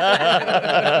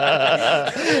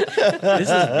 This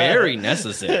is very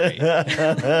necessary.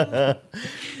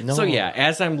 No. So yeah,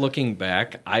 as I'm looking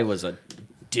back, I was a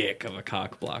dick of a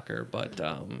cock blocker, but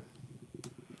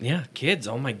yeah, kids,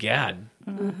 oh my God.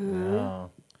 Yeah.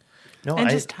 No,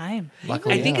 And just time.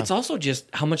 luckily, I think yeah. it's also just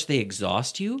how much they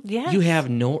exhaust you. Yes. You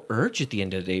have no urge at the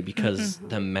end of the day because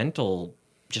the mental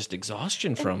just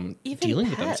exhaustion from Even dealing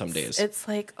with them pets, some days. It's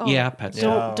like, oh, Yeah, pets.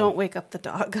 Don't wake up the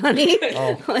dog, honey.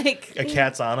 Like a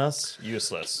cat's on us,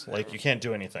 useless. Like you can't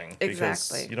do anything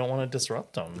Exactly. because you don't want to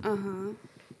disrupt them.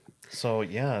 So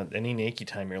yeah, any naked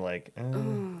time you're like,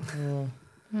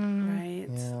 right.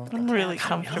 yeah. I'm really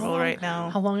comfortable right now.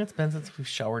 How long it's been since we've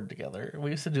showered together?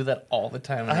 We used to do that all the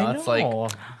time. And I now know. it's like, It's Now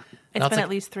been it's like- at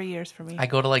least 3 years for me. I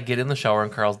go to like get in the shower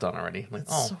and Carl's done already. I'm like,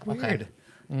 It's oh, so weird. okay.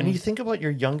 And you think about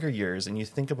your younger years, and you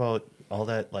think about all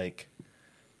that, like,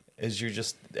 as you're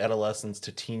just adolescence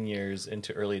to teen years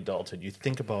into early adulthood. You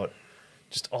think about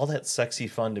just all that sexy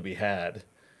fun to be had,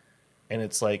 and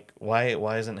it's like, why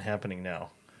isn't it happening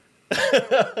now?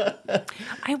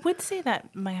 I would say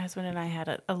that my husband and I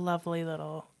had a lovely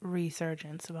little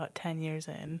resurgence about 10 years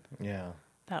in. Yeah.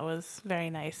 That was very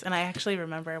nice. And I actually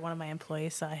remember one of my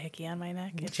employees saw a hickey on my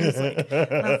neck. And she was like, and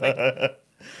I was like,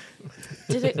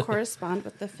 Did it correspond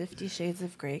with the 50 Shades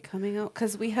of Grey coming out?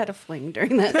 Because we had a fling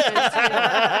during that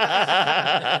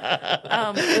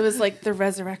time. It was like the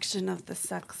resurrection of the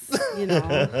sex, you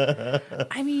know.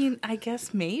 I mean, I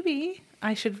guess maybe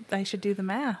I should do the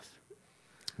math.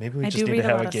 Maybe we I just do need read to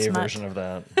a have lot a of gay smut. version of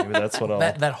that. Maybe that's what I'll.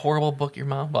 That horrible book your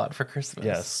mom bought for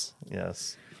Christmas.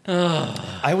 Yes.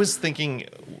 I was thinking.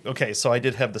 Okay, so I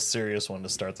did have the serious one to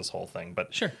start this whole thing,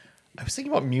 but Sure. I was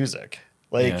thinking about music.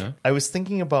 Like, Yeah. I was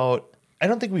thinking about. I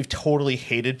don't think we've totally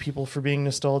hated people for being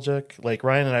nostalgic. Like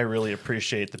Ryan and I really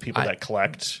appreciate the people that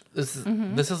collect This is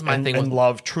my and, thing and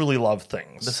with truly love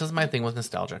things. this is my thing with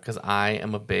nostalgia because I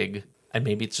am a big, and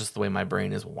maybe it's just the way my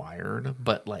brain is wired,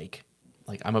 but like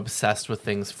I'm obsessed with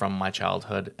things from my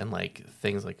childhood and like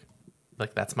things like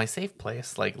that's my safe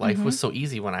place. Like life was so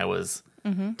easy when I was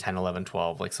 10, 11,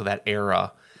 12. Like so that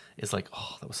era is like,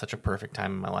 oh, that was such a perfect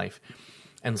time in my life.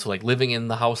 And so like living in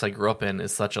the house I grew up in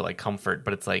is such a like comfort,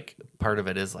 but it's like part of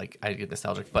it is like I get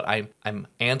nostalgic, but I'm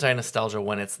anti-nostalgia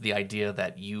when it's the idea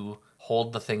that you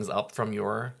hold the things up from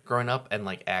your growing up and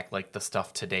like act like the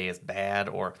stuff today is bad,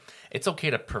 or it's okay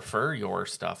to prefer your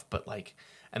stuff, but like,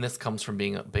 and this comes from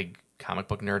being a big comic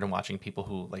book nerd and watching people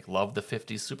who like love the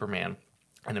 50s Superman.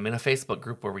 And I'm in a Facebook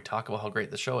group where we talk about how great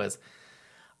the show is.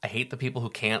 I hate the people who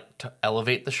can't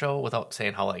elevate the show without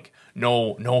saying how like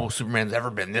no Superman's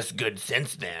ever been this good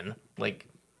since then. Like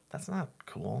that's not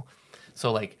cool.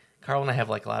 So like Carl and I have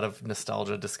like a lot of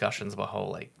nostalgia discussions about how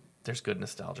like there's good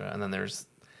nostalgia and then there's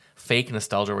fake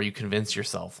nostalgia where you convince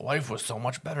yourself life was so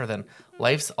much better than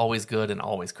life's always good and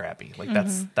always crappy. Like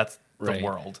that's the Right.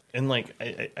 world. And like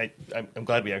I'm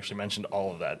glad we actually mentioned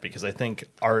all of that because I think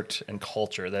art and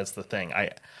culture, that's the thing.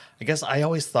 I guess I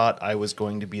always thought I was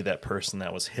going to be that person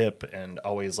that was hip and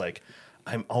always like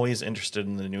I'm always interested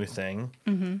in the new thing.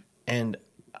 Mm-hmm. And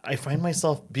I find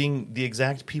myself being the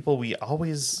exact people we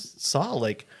always saw.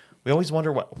 Like, we always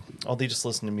wonder they just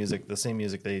listen to music, the same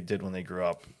music they did when they grew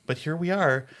up. But here we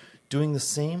are doing the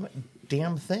same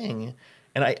damn thing.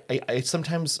 And I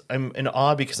sometimes I'm in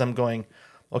awe because I'm going,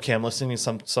 okay, I'm listening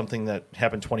to something that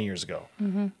happened 20 years ago,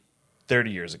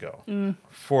 30 years ago,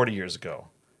 40 years ago,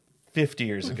 50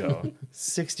 years ago,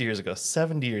 60 years ago,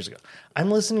 70 years ago. I'm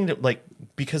listening to, like,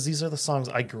 because these are the songs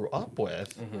I grew up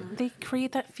with. They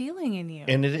create that feeling in you.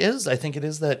 And I think it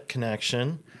is that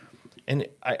connection. And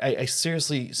I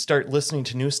seriously start listening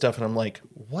to new stuff and I'm like,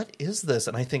 what is this?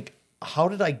 And I think, how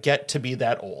did I get to be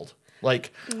that old?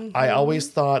 Like, I always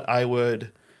thought I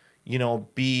would,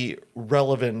 be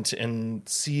relevant and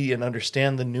see and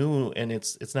understand the new, and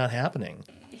it's not happening.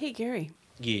 Hey, Gary.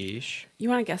 Yeesh. You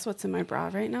want to guess what's in my bra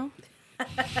right now?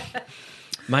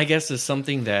 My guess is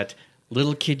something that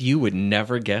little kid you would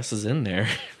never guess is in there.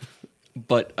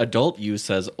 But adult you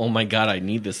says, oh my God, I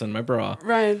need this in my bra.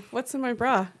 Ryan, what's in my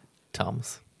bra?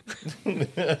 Tums.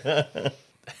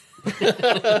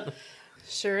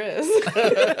 Sure is.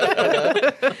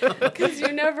 Because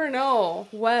you never know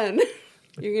when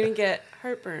you're going to get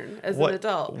heartburn as an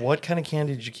adult. What kind of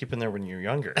candy did you keep in there when you were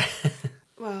younger?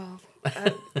 Well,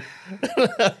 I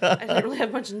didn't really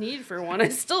have much need for one. I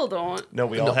still don't. No,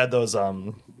 we all had those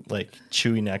like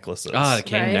chewy necklaces. Ah, the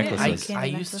candy Right? necklaces. I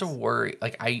used to worry,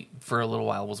 I for a little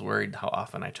while was worried how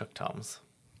often I took Tums.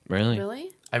 Really?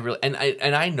 Really?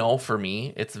 I know for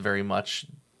me it's very much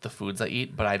the foods I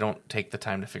eat, but I don't take the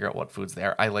time to figure out what foods they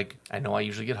are. I know I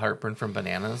usually get heartburn from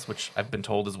bananas, which I've been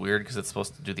told is weird because it's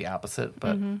supposed to do the opposite,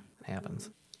 but it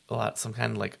happens a lot. Some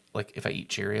kind of like if I eat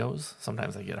Cheerios,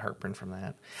 sometimes I get heartburn from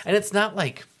that, and it's not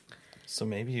like. So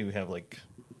maybe you have like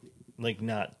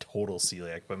not total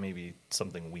celiac, but maybe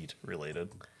something wheat related.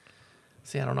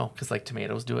 See, I don't know because like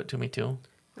tomatoes do it to me too.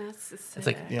 That's acidic. It's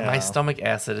like my stomach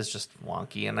acid is just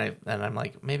wonky, and I'm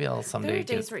like maybe I'll someday.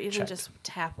 There are days where even checked. just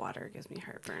tap water gives me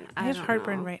heartburn. I have don't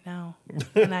heartburn know. right now,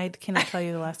 and I cannot tell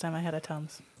you the last time I had a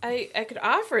Tums. I could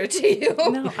offer it to you.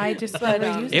 No, I just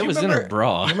never used It was in her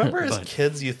bra. You remember as but-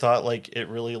 kids, you thought like it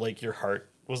really like your heart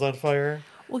was on fire.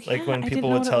 Well, Like yeah, when I people didn't know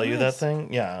would what tell it you that was.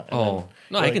 thing, yeah. and Oh, then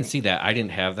no, you're I can like- see that. I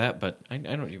didn't have that, but I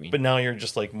know what you mean. But now you're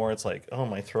just like more. It's like, oh,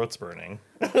 my throat's burning.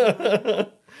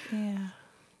 Yeah.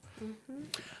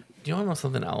 Do you want to know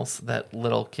something else that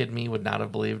little kid me would not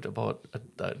have believed about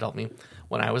adult me?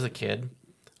 When I was a kid,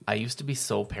 I used to be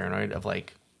so paranoid of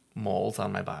like moles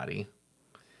on my body.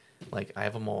 Like I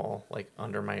have a mole like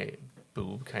under my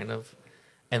boob kind of.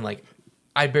 And like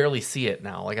I barely see it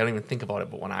now. Like I don't even think about it.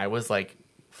 But when I was like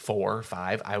 4 or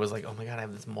 5, I was like, oh my God, I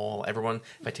have this mole. Everyone,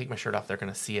 if I take my shirt off, they're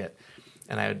going to see it.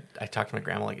 And I talked to my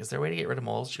grandma, like, is there a way to get rid of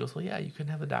moles? She goes, well, yeah, you can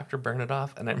have the doctor burn it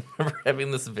off. And I remember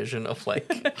having this vision of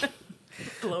like...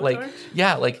 like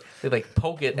yeah, like they like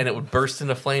poke it and it would burst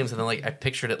into flames, and then like I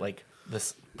pictured it like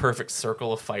this perfect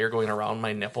circle of fire going around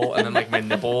my nipple, and then like my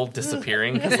nipple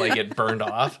disappearing because like it burned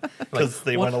off Because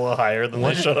they what- went a little higher than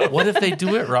they should have. what if they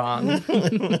do it wrong?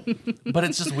 But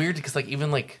it's just weird because like even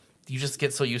like you just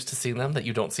get so used to seeing them that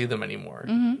you don't see them anymore.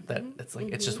 That it's like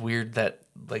it's just weird that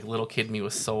like little kid me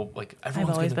was so like I've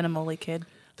everyone's always gonna, been a moly kid.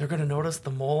 they're gonna notice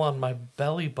the mole on my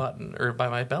belly button or by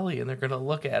my belly, and they're gonna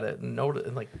look at it and notice.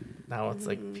 And like now it's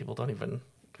like people don't even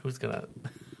who's gonna.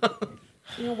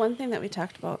 You know, one thing that we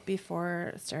talked about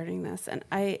before starting this, and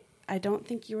I don't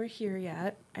think you were here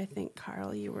yet. I think,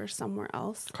 Carl, you were somewhere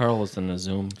else. Carl was in a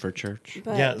Zoom for church.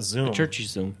 But Yeah, Zoom. A churchy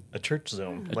Zoom. A church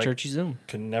Zoom. A churchy Zoom.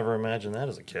 Could never imagine that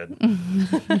as a kid.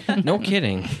 No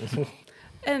kidding.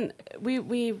 And we I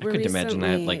were couldn't imagine that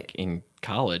recently- like in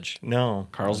college. No.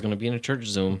 Carl's going to be in a church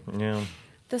Zoom. Yeah.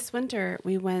 This winter,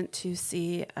 we went to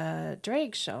see a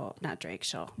drag show. Not drag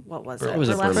show. What was it? It was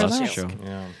a burlesque show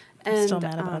Yeah. And, Still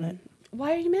mad about it.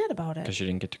 Why are you mad about it? Because she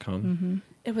didn't get to come.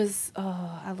 It was,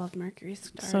 I love Mercury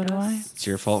Stardust. So do I. It's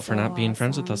your fault for So not being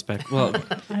friends with awesome. us back. Well,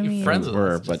 I mean, friends we with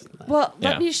were, us, but just- Well, Yeah.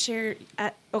 let me share.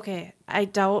 Okay, I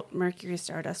doubt Mercury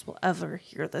Stardust will ever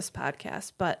hear this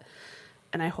podcast,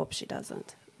 and I hope she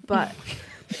doesn't. But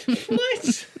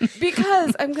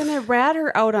because I'm gonna rat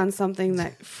her out on something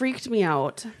that freaked me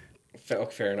out.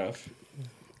 fair enough.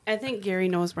 I think Gary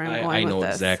knows where I'm going I know with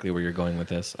this. exactly where you're going with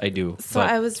this. I do. So but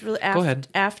I was really go ahead.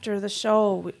 after the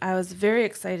show. I was very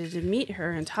excited to meet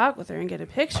her and talk with her and get a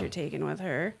picture taken with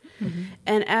her.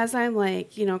 And as I'm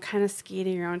like, kind of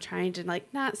skating around, trying to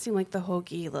like not seem like the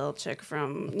hokey little chick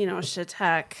from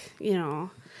Chautauqua,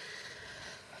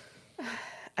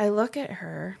 I look at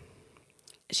her.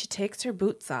 She takes her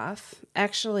boots off.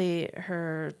 Actually,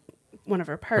 one of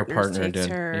her partners partner takes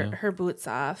did, her yeah. her boots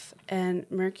off, and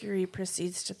Mercury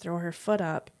proceeds to throw her foot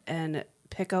up and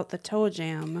pick out the toe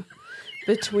jam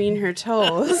between her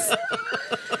toes.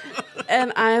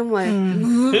 And I'm like,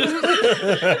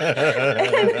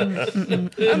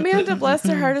 and Amanda, bless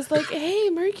her heart, is like, hey,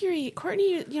 Mercury,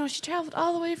 Courtney, she traveled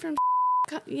all the way from,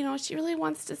 she really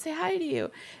wants to say hi to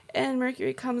you. And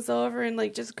Mercury comes over and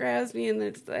like just grabs me, and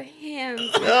there's the hands,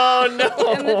 and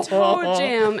the toe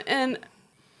jam, and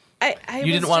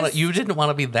you didn't want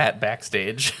to be that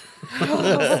backstage,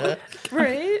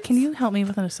 right? Can you help me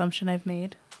with an assumption I've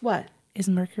made? What? Is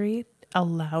Mercury a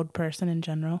loud person in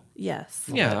general? Yes.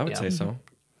 Yeah, I would say so.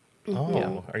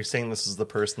 Oh, are you saying this is the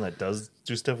person that does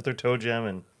do stuff with their toe jam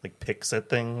and like picks at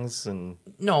things and?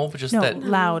 No, but just No, that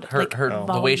loud. her like,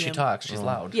 the way she volume. talks, she's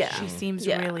loud. Yeah. She seems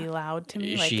Yeah. really loud to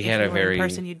me. Like, She if had you a were in very-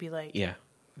 person, you'd be like, Yeah,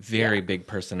 very big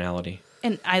personality.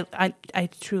 And I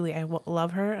truly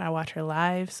love her. I watch her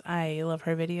lives. I love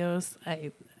her videos.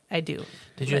 I do.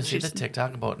 Did you But see the she's-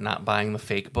 TikTok about not buying the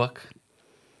fake book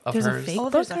of There's hers? a fake Oh,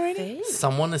 book there's a already? fake?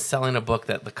 Someone is selling a book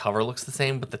that the cover looks the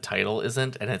same, but the title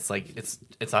isn't, and it's like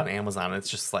it's on Amazon. It's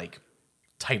just like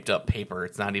typed up paper.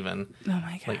 It's not even Oh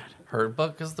my god. like her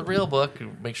book is the real book.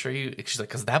 Make sure you. She's like,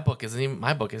 because that book isn't even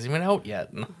my book isn't even out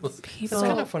yet. And I was- People It's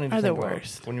kind of funny to are the think about.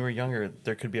 worst. When you were younger,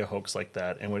 there could be a hoax like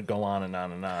that and would go on and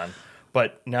on and on.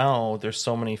 But now there's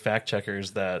so many fact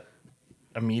checkers that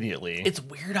immediately. It's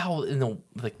weird how in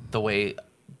the way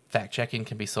fact checking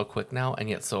can be so quick now, and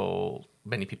yet so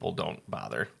many people don't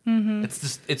bother. Mm-hmm.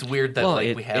 It's weird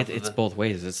that we have it's both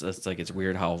ways. It's like it's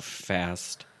weird how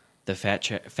fast the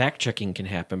fact checking can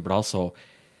happen, but also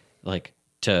like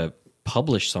to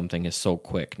publish something is so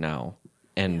quick now.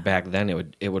 And back then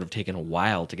it would have taken a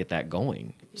while to get that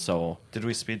going. So Did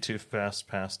we speed too fast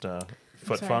past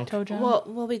foot Sorry, funk? toe jam? Well,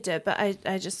 we did, but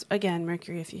I just, again,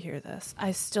 Mercury, if you hear this,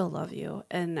 I still love you,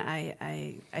 and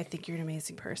I think you're an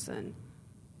amazing person.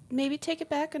 Maybe take it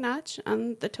back a notch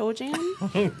on the toe jam,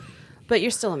 but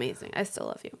you're still amazing. I still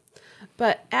love you.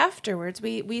 But afterwards,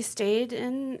 we stayed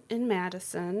in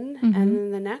Madison, and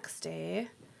then the next day,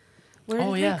 where did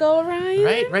we go,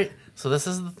 Ryan? Right. So this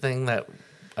is the thing that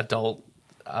adult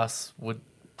us would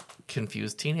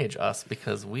confuse teenage us,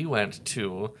 because we went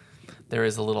to, there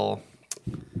is a little,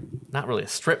 not really a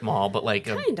strip mall, but like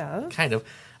kind of,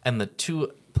 and the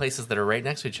two places that are right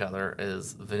next to each other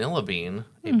is Vanilla Bean,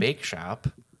 a bake shop,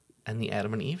 and the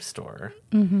Adam and Eve store.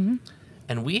 Mm-hmm.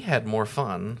 And we had more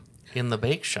fun in the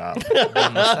bake shop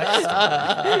than the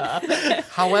sex store.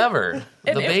 However,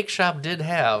 the bake shop did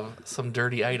have some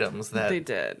dirty items that They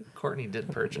did. Courtney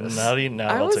did purchase. I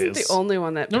wasn't the only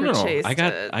one that no. purchased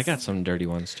it. I got some dirty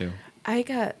ones too. I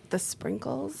got the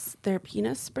sprinkles. They're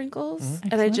penis sprinkles. Mm-hmm.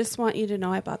 And I just want you to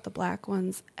know I bought the black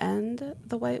ones and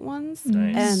the white ones.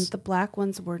 Nice. And the black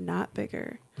ones were not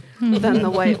bigger than the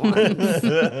white ones.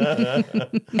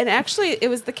 And actually, it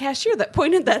was the cashier that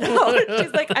pointed that out.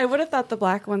 She's like, I would have thought the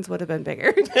black ones would have been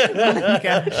bigger.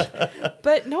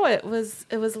 But no, it was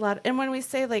a lot. And when we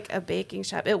say like a baking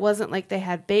shop, it wasn't like they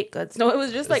had baked goods. No, it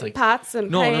was just like pots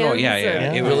and pans. Yeah.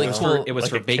 and- It Really was cool. It was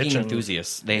Like for a baking kitchen.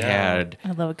 enthusiasts. They Yeah. had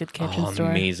I love a good kitchen store.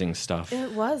 amazing stuff.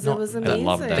 It was. No, It was I amazing.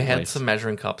 love that. They had place. some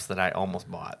measuring cups that I almost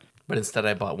bought, but instead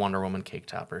I bought Wonder Woman cake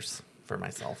toppers for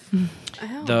myself.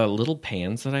 Oh. The little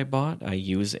pans that I bought, I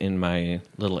use in my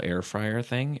little air fryer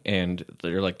thing, and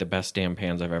they're like the best damn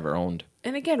pans I've ever owned.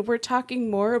 And again, we're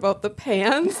talking more about the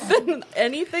pans than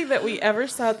anything that we ever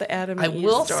saw at the Adam I and Eve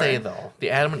will store. say though, the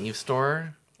Adam and Eve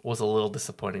store was a little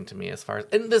disappointing to me as far as,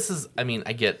 and this is, I mean,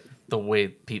 I get the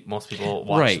way most people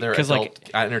watch Right, their 'cause, adult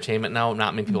like, entertainment now.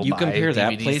 Not many people You buy compare that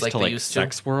DVDs place like to they like used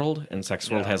Sex World, and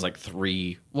Sex World Yeah. has like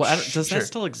 3. Well, does Sure. that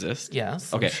still exist?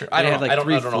 Yes. Okay. I'm sure. They I don't had, know. like, I don't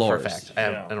 3 know for a floors. fact.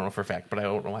 I don't know for a fact, but I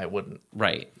don't know why it wouldn't.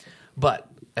 Right. But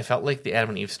I felt like the Adam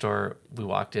and Eve store, we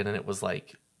walked in and it was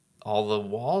like all the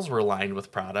walls were lined with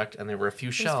product and there were a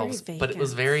few shelves, very but it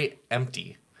was vacant. very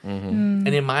empty. And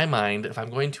in my mind, if I'm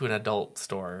going to an adult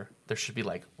store, there should be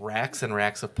like racks and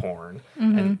racks of porn.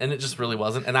 And it just really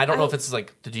wasn't. And I don't know if it's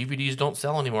like the DVDs don't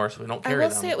sell anymore, so we don't I carry will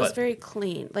them. say it was but- very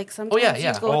clean. Like sometimes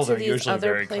yeah. you go Oh, to they're these usually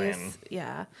other very places. clean.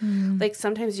 Yeah. Like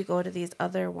sometimes you go to these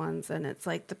other ones and it's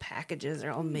like the packages are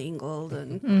all mangled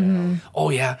and Oh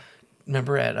yeah,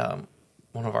 remember at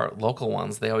one of our local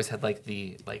ones, they always had like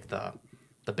the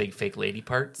big fake lady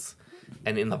parts,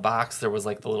 and in the box there was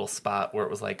like the little spot where it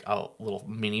was like a little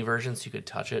mini version, so you could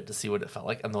touch it to see what it felt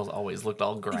like, and those always looked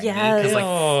all grimy because like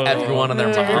Oh. everyone and their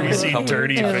mom would Greasy, come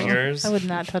dirty Ew. fingers. I would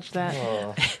not touch that.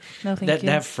 No, thank you.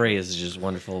 That phrase is just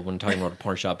wonderful when talking about a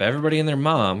porn shop. Everybody and their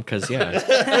mom, because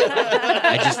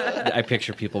I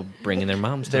picture people bringing their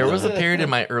moms to There the- was a period in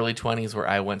my early 20s where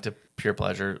I went to Pure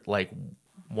Pleasure like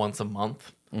once a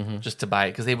month just to buy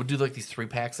it because they would do like these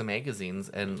 3-packs of magazines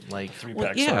and like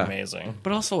 3-packs are amazing.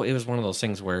 But also, it was one of those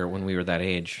things where when we were that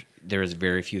age, there was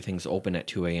very few things open at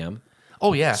 2 a.m.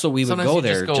 Oh yeah, So we would Sometimes go you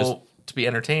there just to be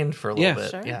entertained for a little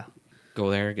bit. Sure. Yeah. Go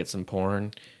there, get some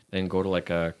porn, then go to like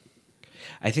a...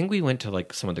 I think we went to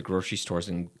like some of the grocery stores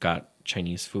and got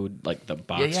Chinese food, like the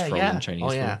box frozen Chinese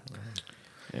food. Yeah.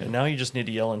 And now you just need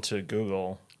to yell into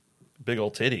Google, big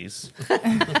old titties.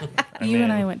 You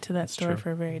and I went to that store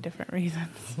for very different reasons.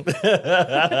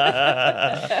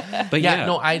 But Yeah,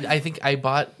 no, I think I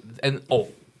bought, and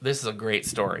this is a great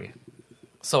story.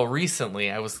 So recently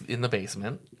I was in the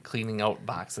basement cleaning out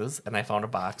boxes, and I found a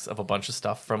box of a bunch of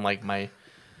stuff from like my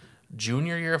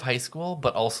junior year of high school,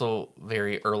 but also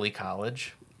very early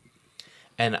college.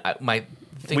 And my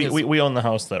thing is, we own the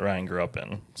house that Ryan grew up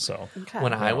in, so Okay.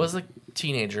 when I was a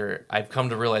teenager, I've come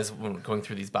to realize when going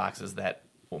through these boxes that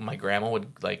when my grandma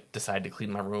would like decide to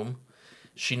clean my room,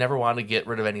 she never wanted to get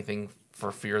rid of anything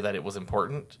for fear that it was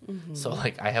important. So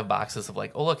like I have boxes of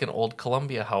like, oh look, an old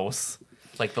Columbia house,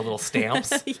 like the little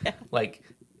stamps. Like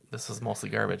this was mostly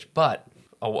garbage, but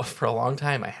for a long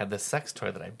time I had this sex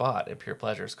toy that I bought at Pure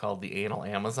Pleasures called the Anal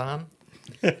Amazon,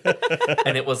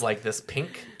 and it was like this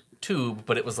pink tube,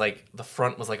 but it was like the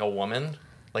front was like a woman,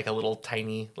 like a little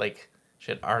tiny, like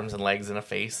she had arms and legs and a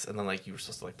face, and then like you were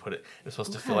supposed to like put it was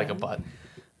supposed to feel like a butt.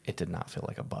 It did not feel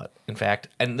like a butt, in fact.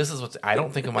 And this is what I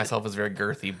don't think of myself as very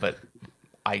girthy, but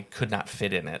I could not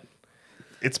fit in it.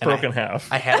 it's broken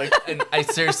half. I had it, and I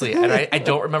seriously, and I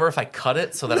don't remember if I cut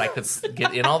it so that I could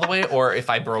get in all the way or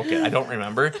if I broke it. I don't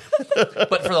remember.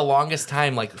 But for the longest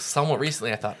time, like somewhat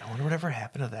recently, I thought, I wonder whatever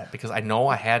happened to that, because I know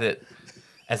I had it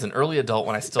as an early adult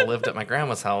when I still lived at my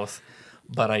grandma's house,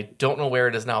 but I don't know where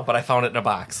it is now. But I found it in a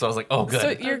box, so I was like, "Oh, good." So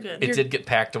It did get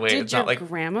packed away. Did It's your not like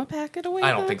grandma pack it away? I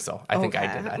don't then? think so. I think I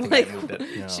Okay. did. I think Like, I moved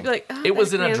it. She'd be like, oh, It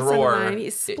was that in a grandson drawer. of mine, he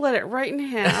split it right in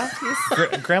half.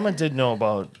 He's- Grandma did know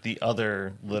about the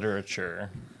other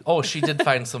literature. Oh, she did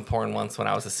find some porn once when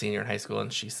I was a senior in high school,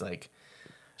 and she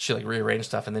rearranged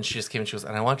stuff, and then she just came and she goes,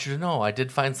 and I want you to know, I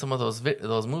did find some of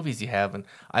those movies you have, and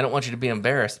I don't want you to be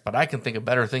embarrassed, but I can think of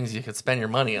better things you could spend your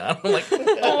money on. I'm like,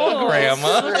 oh,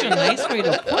 Grandma. Such a nice way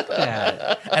to put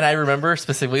that. And I remember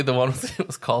specifically the one it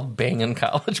was called Bangin'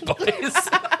 College Boys.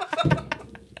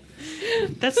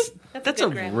 That's a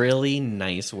really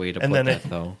nice way to put that,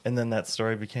 though. And then that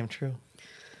story became true.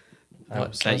 I What,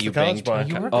 was that the you college banged?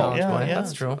 boy. You were a Oh, college boy. yeah.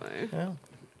 That's true. Yeah.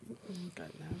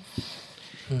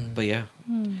 But yeah,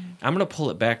 I'm gonna pull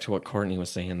it back to what Courtney was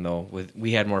saying though.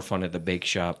 We had more fun at the bake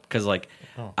shop because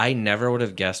I never would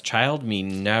have guessed. Child me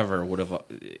never would have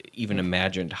even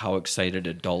imagined how excited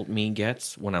adult me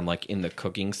gets when I'm like in the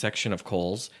cooking section of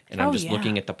Kohl's and I'm just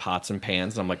looking at the pots and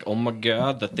pans. And I'm like, oh my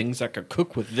god, the things I could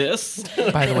cook with this.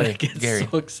 By the way, I get Gary,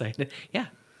 so excited. Yeah.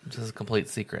 this is a complete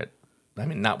secret. I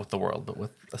mean, not with the world, but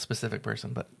with a specific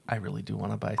person. But I really do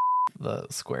want to buy the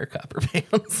square copper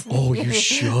pans. Oh, you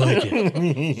should.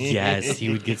 Yes, he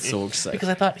would get so excited. Because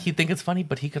I thought he'd think it's funny,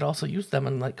 but he could also use them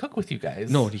and like cook with you guys.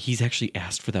 No, he's actually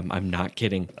asked for them. I'm not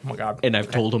kidding. Oh my god. And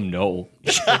I've told him no.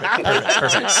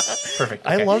 Perfect.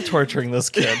 I Okay. love torturing this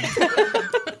kid.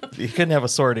 He couldn't have a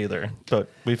sword either, but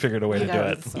we figured a way to do got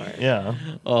it. a sword. Yeah.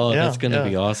 Oh, Yeah, that's gonna yeah.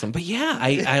 be awesome. But yeah,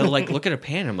 I like look at a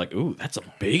pan. I'm like, ooh, that's a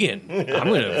big one. I'm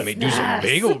gonna do some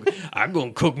big old. I'm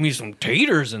gonna cook me some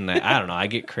taters in that. I don't know. I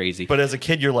get crazy. But as a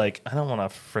kid, you're like, I don't want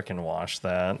to freaking wash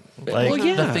that. Like, Well,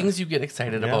 yeah. The things you get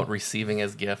excited Yeah. about receiving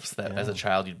as gifts that as a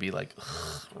child you'd be like,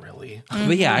 ugh, really?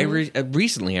 But yeah,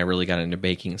 recently I really got into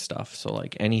baking stuff. So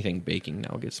like anything baking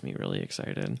now gets me really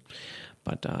excited.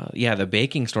 But yeah, the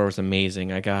baking store was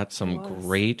amazing. I got some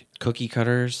great cookie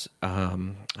cutters.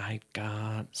 I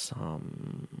got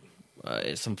some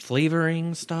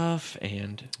flavoring stuff,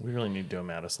 and we really need to do a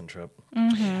Madison trip.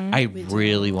 I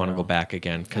really want to go back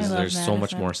again because I love there's so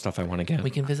much Madison. more stuff I want to get. We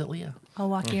can visit Leah. I'll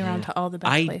walk you around to all the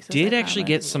best I places. did I actually found.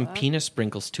 get some peanut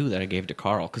sprinkles too that I gave to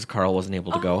Carl because Carl wasn't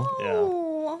able to go.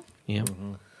 Oh. Yeah.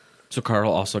 So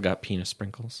Carl also got peanut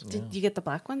sprinkles. Did you get the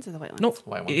black ones or the white ones? Nope.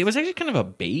 White ones. It was actually kind of a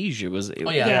beige. It was. Oh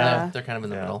yeah, Yeah. They're kind of in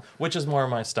the middle. Which is more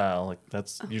my style. Like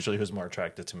that's usually who's more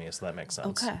attracted to me, so that makes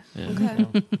sense. Okay. Okay.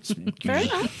 Fair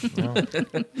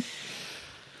enough.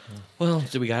 Well,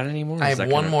 do we got any more? I Is have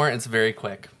that one kinda- more. It's very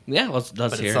quick, Yeah, let's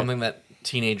but hear it's it. something that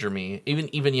teenager me,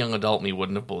 even young adult me,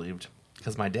 wouldn't have believed.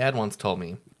 Because my dad once told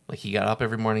me, like he got up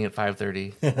every morning at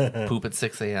 5:30, poop at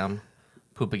 6 a.m.,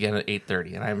 poop again at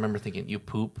 8:30, and I remember thinking, you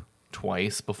poop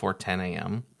twice before 10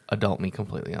 a.m. Adult me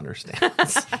completely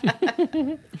understands.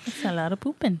 It's a lot of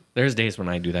pooping. There's days when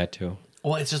I do that too.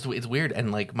 Well, it's weird.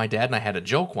 And like my dad and I had a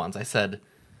joke once. I said,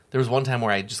 There was one time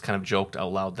where I just kind of joked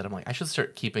out loud that I'm like, I should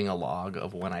start keeping a log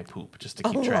of when I poop just to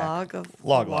keep track.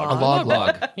 Log. A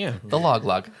log. Yeah. The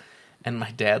log. And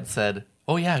my dad said,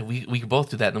 oh, yeah, we could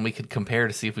both do that, and then we could compare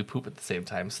to see if we poop at the same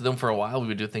time. So then for a while, we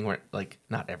would do a thing where, like,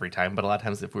 not every time, but a lot of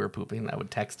times if we were pooping, I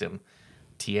would text him,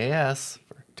 TAS,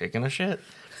 for taking a shit.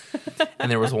 And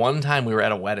there was one time we were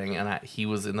at a wedding, and he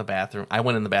was in the bathroom. I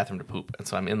went in the bathroom to poop, and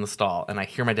so I'm in the stall, and I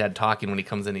hear my dad talking when he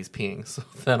comes in, he's peeing. So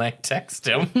then I text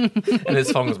him, and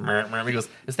his phone goes, meh, meh. He goes,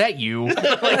 is that you? I'm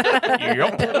like,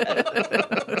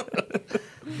 yup.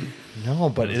 No,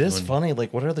 but it is funny.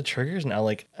 Like, what are the triggers now?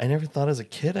 Like, I never thought as a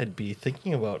kid I'd be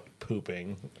thinking about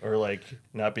pooping or, like,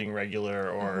 not being regular.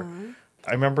 Or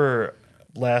I remember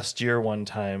last year one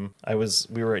time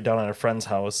we were down at a friend's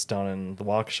house down in the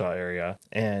Waukesha area,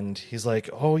 and he's like,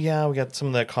 oh, yeah, we got some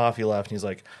of that coffee left. And he's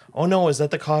like, oh, no, is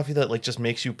that the coffee that, like, just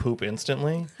makes you poop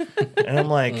instantly? And I'm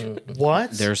like,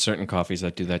 what? There are certain coffees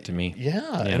that do that to me.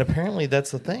 Yeah, and apparently that's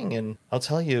the thing. And I'll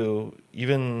tell you,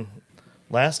 even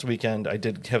last weekend, I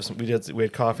did have we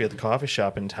had coffee at the coffee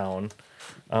shop in town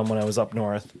when I was up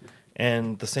north,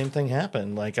 and the same thing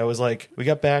happened. Like, I was like, we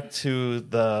got back to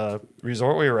the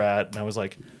resort we were at, and I was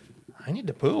like, I need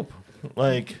to poop.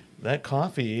 Like, that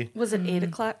coffee. Was it 8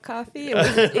 o'clock coffee? It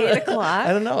was 8 o'clock.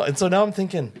 I don't know. And so now I'm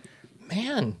thinking,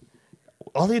 man,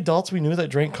 all the adults we knew that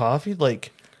drank coffee,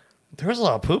 like, there was a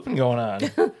lot of pooping going on.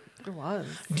 There was.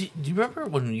 Do you remember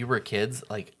when you were kids,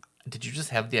 like, did you just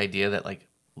have the idea that, like,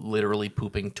 literally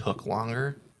pooping took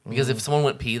longer? Because if someone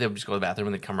went pee, they would just go to the bathroom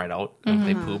and they'd come right out. And if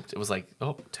they pooped, it was like,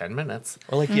 10 minutes.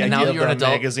 Or like the Now idea that of you're an the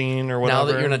adult, magazine or whatever. Now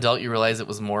that you're an adult, you realize it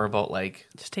was more about, like,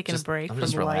 Just taking a break I'm from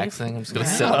just life. relaxing. I'm just going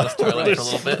to sit on this toilet for a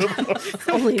little bit.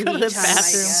 Only Go to the bathroom.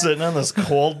 Sitting on this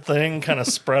cold thing, kind of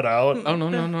spread out. Oh,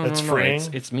 no. It's no. freeing?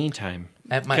 It's me time.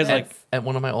 At my 'Cause, like- at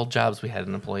one of my old jobs, we had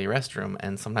an employee restroom,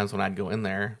 and sometimes when I'd go in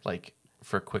there, like,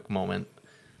 for a quick moment,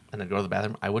 and I'd go to the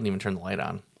bathroom, I wouldn't even turn the light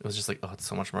on. It was just like, oh, it's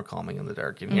so much more calming in the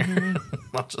dark in here.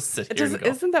 I'll just sit here and go.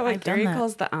 Isn't that what I've done Gary that.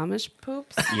 calls the Amish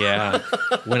poops? Yeah.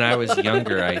 When I was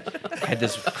younger, I had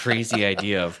this crazy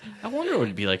idea of, I wonder what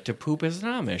it'd be like to poop as an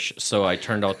Amish. So I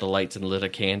turned out the lights and lit a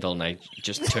candle, and I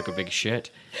just took a big shit.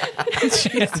 And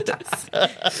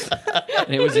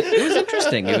it was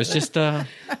interesting. It was just the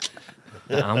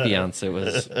ambiance. It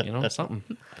was, something.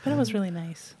 But it was really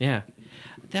nice. Yeah.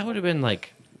 That would have been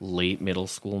like late middle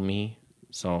school me.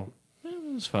 So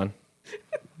it was fun.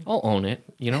 I'll own it.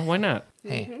 Why not?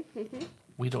 Hey,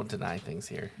 we don't deny things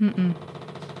here.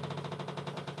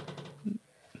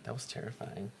 That was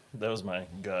terrifying. That was my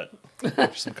gut.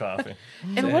 For some coffee.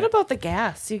 And what about the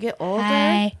gas? You get older.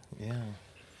 Yeah.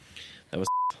 That was.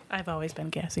 I've always been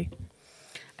gassy.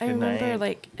 I Good remember, night.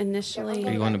 like, initially,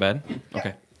 Are you going to bed?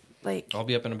 Okay. like, I'll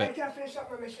be up in a I bit. gotta finish up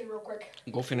my mission real quick.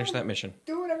 Go finish that mission.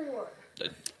 Do whatever you want.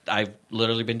 I've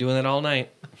literally been doing that all night.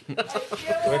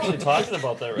 We're actually talking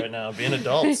about that right now. Being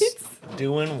adults,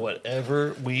 doing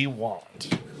whatever we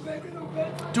want.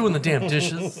 Doing the damn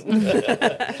dishes.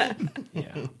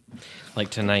 Yeah.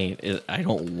 Like tonight, I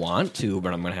don't want to,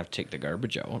 but I'm going to have to take the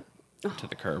garbage out to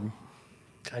the curb.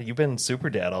 God, you've been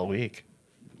super dad all week.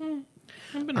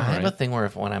 I've been I all have a right. thing where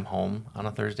when I'm home on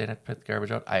a Thursday and I put the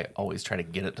garbage out, I always try to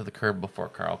get it to the curb before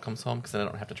Carl comes home because then I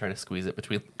don't have to try to squeeze it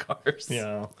between the cars.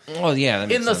 Yeah. Oh, yeah. That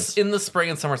makes In the sense. in the spring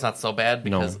and summer, it's not so bad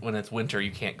because No. when it's winter,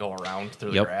 you can't go around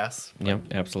through the Yep. grass. Yep,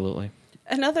 absolutely.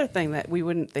 another thing that we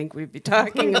wouldn't think we'd be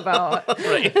talking about.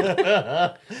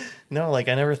 No, like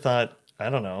I never thought, I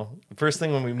don't know. First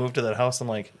thing when we moved to that house, I'm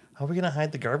like, how are we going to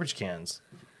hide the garbage cans?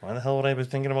 Why the hell would I be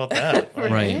thinking about that?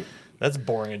 Like, Right. That's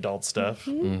boring adult stuff.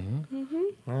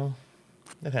 Well,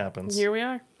 it happens. Here we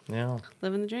are, Yeah.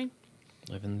 living the dream.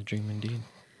 Living the dream indeed.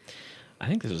 I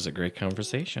think this was a great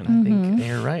conversation. I think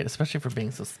you're right, especially for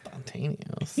being so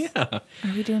spontaneous. Yeah. Are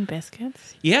we doing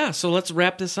biscuits? Yeah, so let's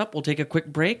wrap this up. We'll take a quick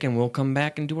break and we'll come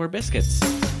back and do our biscuits.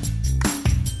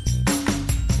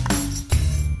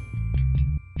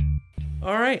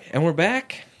 All right, and we're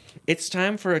back. It's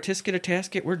time for a Tisket or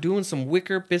Tasket. We're doing some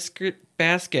wicker biscuit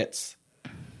baskets.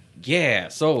 Yeah,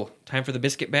 so time for the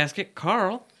biscuit basket.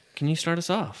 Carl, can you start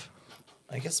us off?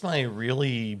 I guess my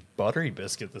really buttery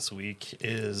biscuit this week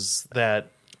is that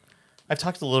I've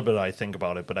talked a little bit, I think,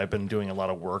 about it, but I've been doing a lot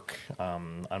of work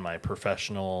on my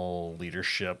professional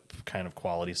leadership kind of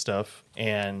quality stuff.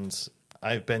 And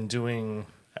I've been doing,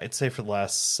 I'd say for the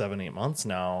last 7-8 months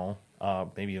now,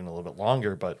 maybe even a little bit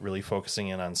longer, but really focusing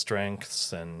in on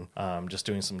strengths and just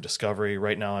doing some discovery.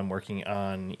 Right now I'm working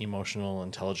on Emotional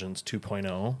Intelligence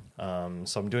 2.0.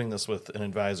 So I'm doing this with an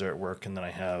advisor at work, and then I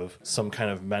have some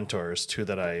kind of mentors too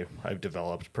that I've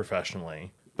developed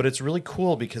professionally. But it's really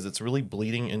cool because it's really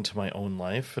bleeding into my own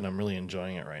life, and I'm really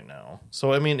enjoying it right now.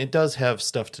 So, I mean, it does have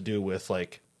stuff to do with,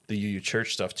 like, the UU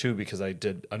Church stuff too, because I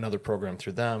did another program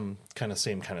through them, kind of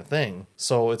same kind of thing.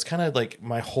 So it's kind of like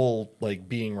my whole like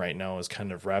being right now is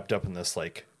kind of wrapped up in this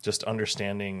like just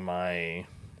understanding my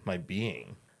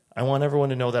being. I want everyone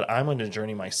to know that I'm on a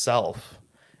journey myself,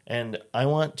 and I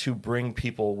want to bring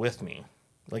people with me.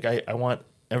 Like I want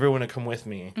everyone to come with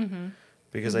me,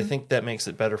 because I think that makes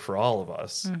it better for all of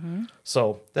us.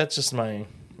 So that's just my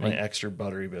extra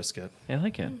buttery biscuit. I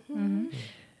like it.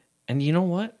 And you know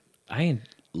what? I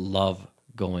love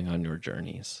going on your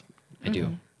journeys. I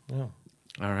do. Yeah.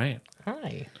 All right.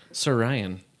 Hi. Sir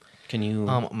Ryan, can you...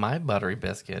 My buttery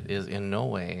biscuit is in no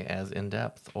way as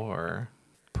in-depth or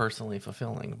personally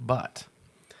fulfilling, but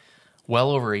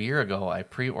well over a year ago, I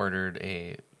pre-ordered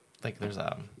there's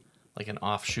an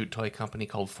offshoot toy company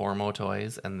called Formo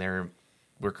Toys, and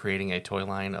we're creating a toy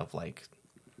line of like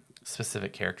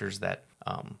specific characters that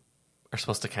are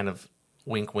supposed to kind of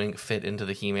wink wink fit into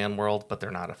the He-Man world, but they're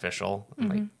not official and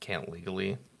like can't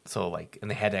legally. So like,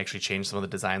 and they had to actually change some of the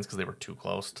designs because they were too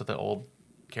close to the old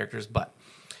characters. But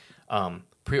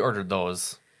pre-ordered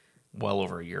those well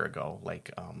over a year ago,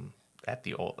 like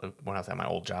when I was at my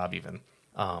old job even,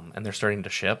 and they're starting to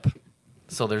ship.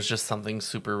 So there's just something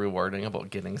super rewarding about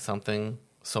getting something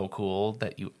so cool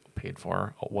that you paid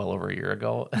for well over a year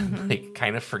ago. They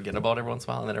kind of forget about every once in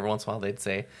a while, and then every once in a while they'd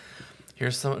say,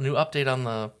 here's some new update on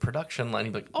the production line.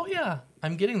 You'd be like, oh yeah,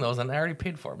 I'm getting those, and I already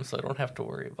paid for them, so I don't have to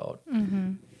worry about.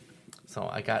 So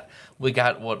we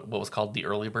got what was called the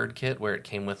early bird kit, where it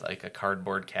came with like a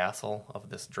cardboard castle of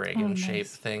this dragon shaped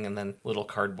thing, and then little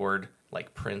cardboard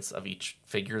like prints of each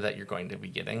figure that you're going to be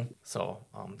getting. So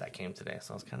that came today,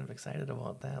 so I was kind of excited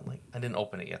about that. Like, I didn't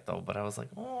open it yet though, but I was like,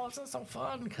 oh, this is so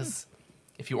fun, because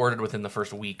if you ordered within the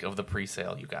first week of the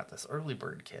pre-sale, you got this early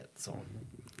bird kit. So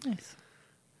Nice.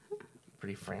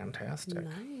 pretty fantastic.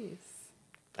 Nice.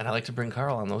 And I like to bring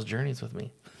Carl on those journeys with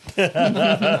me.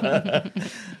 I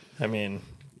mean,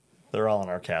 they're all in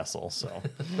our castle, so.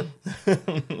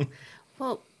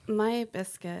 Well, my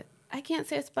biscuit, I can't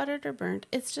say it's buttered or burnt.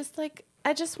 It's just like,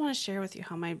 I just want to share with you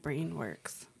how my brain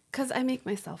works, because I make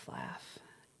myself laugh.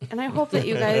 And I hope that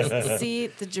you guys see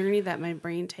the journey that my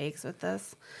brain takes with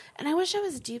this. And I wish I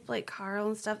was deep like Carl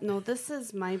and stuff. No, this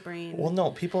is my brain. Well, no,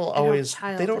 people I don't always,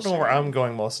 child they don't to know where share. I'm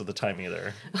going most of the time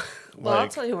either. Well, I'll Like,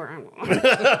 tell you where I'm going.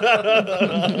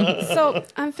 So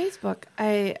on Facebook,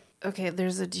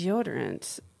 there's a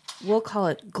deodorant. We'll call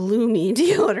it gloomy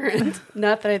deodorant.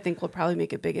 Not that I think we'll probably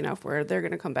make it big enough where they're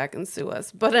going to come back and sue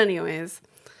us. But anyways.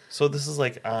 so this is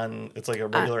like it's like a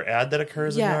regular ad that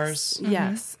occurs in yours?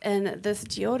 Yes. And this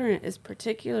deodorant is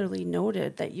particularly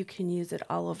noted that you can use it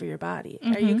all over your body.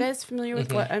 Are you guys familiar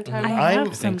with what I'm talking about? I I'm-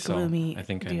 have some so. gloomy I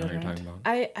think I know what you're deodorant. talking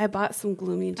about. I bought some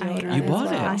gloomy deodorant. You as bought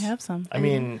it? well. I have some. I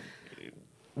mean,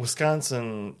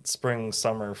 Wisconsin, spring,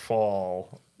 summer,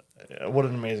 fall. What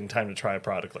an amazing time to try a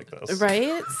product like this.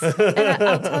 Right? And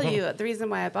I'll tell you, the reason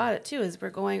why I bought it too is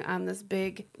we're going on this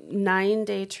big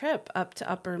 9-day trip up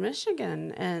to Upper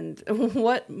Michigan. And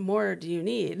what more do you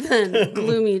need than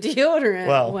gloomy deodorant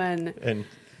Well, when. and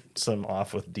some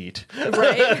off with DEET.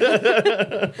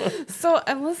 Right? So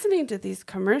I'm listening to these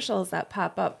commercials that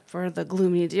pop up for the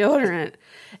gloomy deodorant,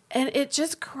 and it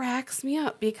just cracks me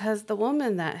up because the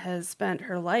woman that has spent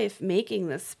her life making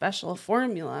this special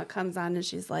formula comes on and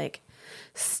she's like,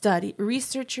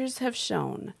 researchers have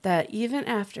shown that even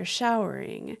after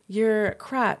showering, your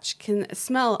crotch can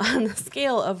smell on a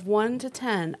scale of 1 to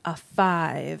 10 a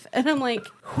 5. And I'm like,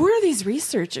 who are these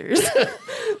researchers?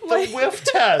 The whiff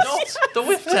test. The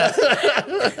whiff test.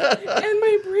 And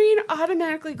my brain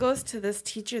automatically goes to this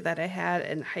teacher that I had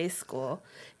in high school.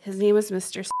 His name was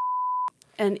Mr.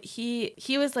 And he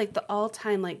was like the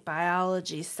all-time like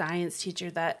biology science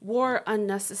teacher that wore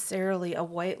unnecessarily a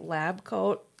white lab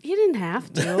coat. He didn't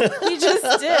have to. He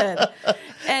just did.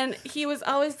 And he was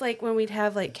always like, when we'd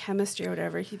have like chemistry or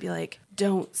whatever, he'd be like,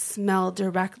 don't smell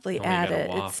directly you at gotta it.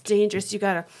 waft. It's dangerous. You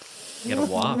gotta You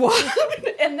gotta waft.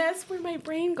 And that's where my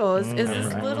brain goes, is this I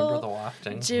remember little the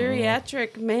wafting.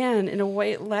 geriatric man in a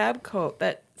white lab coat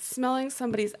that smelling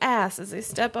somebody's ass as they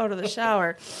step out of the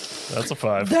shower. That's a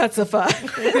 5. That's a 5.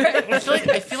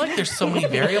 I feel like there's so many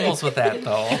variables with that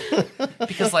though,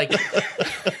 because like,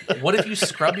 what if you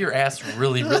scrub your ass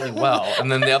really, really well,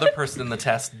 and then the other person in the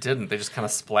test didn't? They just kind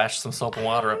of splashed some soap and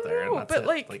water up there, and that's But it.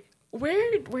 like,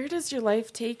 where does your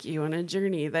life take you on a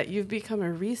journey that you've become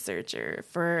a researcher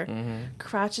for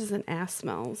crotches and ass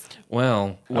smells?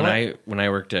 Well, when I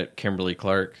worked at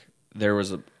Kimberly-Clark, there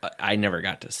was I never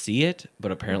got to see it,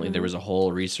 but apparently there was a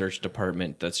whole research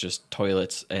department that's just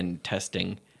toilets and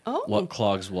testing what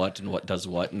clogs what and what does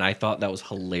what, and I thought that was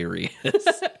hilarious.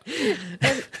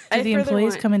 And Did the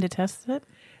employees come in to test it?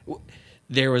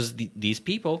 there was these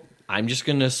people. I'm just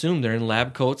going to assume they're in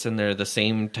lab coats and they're the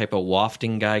same type of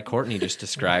wafting guy Courtney just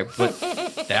described. But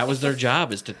that was their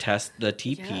job, is to test the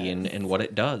TP and what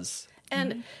it does.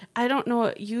 And I don't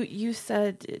know, you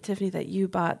said, Tiffany, that you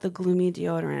bought the Gloomy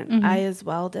deodorant. I as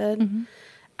well did.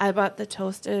 I bought the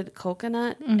toasted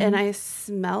coconut, and I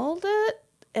smelled it,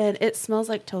 and it smells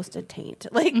like toasted taint.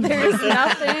 Like, there's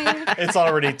nothing. It's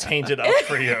already tainted up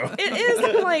for you. It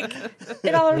is like,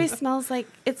 it already smells like,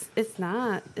 it's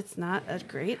not a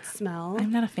great smell.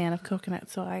 I'm not a fan of coconut,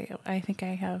 so I think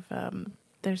I have,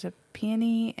 there's a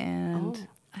peony and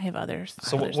I have others.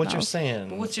 So other what you're smells.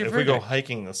 saying, What's your if we go verdict?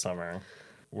 hiking this summer,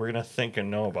 we're going to think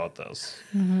and know about this.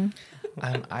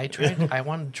 I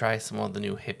wanted to try some of the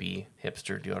new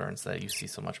hipster deodorants that you see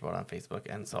so much about on Facebook.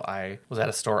 And so I was at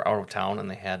a store out of town and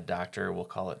they had we'll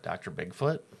call it Dr.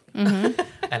 Bigfoot.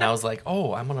 And I was like,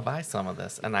 oh, I'm going to buy some of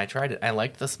this. And I tried it. I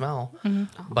liked the smell,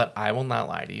 but I will not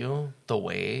lie to you. The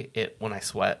way when I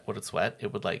would sweat,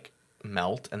 it would like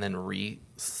melt and then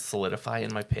solidify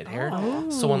in my pit hair.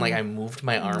 So when like I moved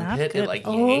my armpit, good. it like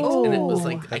yanked, and it was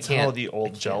like That's I can't. how the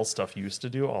old gel stuff used to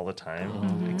do all the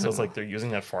time. So it's like they're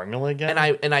using that formula again.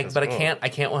 But I can't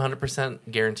 100%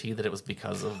 guarantee that it was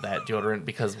because of that deodorant,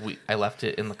 because I left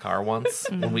it in the car once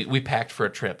when we packed for a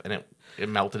trip and it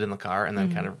melted in the car and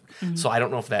then kind of so I don't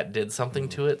know if that did something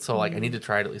to it. So like I need to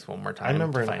try it at least one more time. I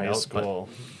remember to in find high out, school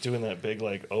doing that big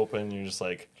like open. You're just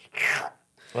like,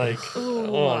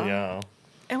 oh yeah.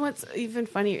 And what's even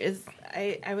funnier is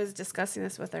I was discussing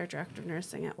this with our director of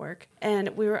nursing at work, and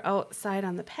we were outside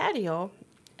on the patio,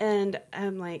 and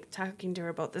I'm like talking to her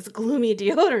about this Gloomy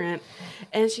deodorant,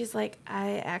 and she's like,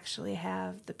 I actually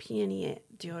have the peony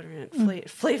deodorant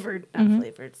flavored, not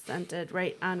flavored, scented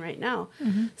right now.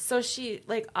 So she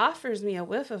like offers me a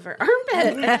whiff of her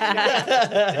armpit.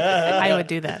 I would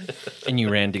do that. And you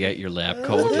ran to get your lab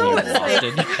coat and you No, it's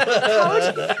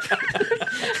lost like- it.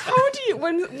 How do you,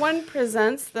 when one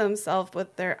presents themselves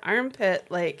with their armpit,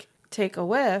 like take a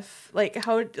whiff, like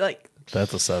how, like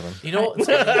That's a 7. You know,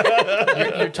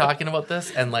 you're talking about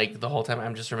this, and like the whole time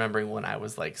I'm just remembering when I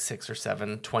was like 6 or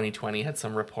 7, 2020 had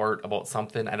some report about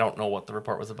something. I don't know what the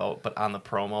report was about, but on the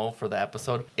promo for the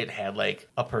episode, it had like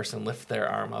a person lift their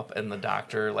arm up and the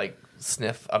doctor like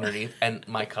sniff underneath, and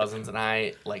my cousins and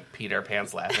I like peed our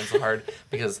pants laughing so hard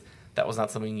because that was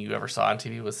not something you ever saw on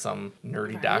TV, was some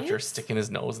nerdy doctor sticking his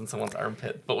nose in someone's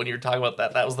armpit. But when you were talking about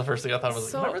that, that was the first thing I thought. I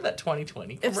was like, remember that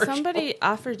 2020 if commercial? somebody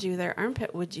offered you their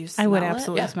armpit, would you smell I would it?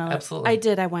 absolutely Yeah, smell it. absolutely. I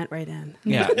did. I went right in.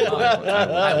 Yeah.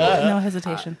 No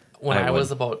hesitation. When I I was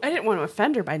would. about I didn't want to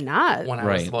offend her by not. When I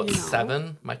Right. was about You know.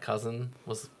 7, my cousin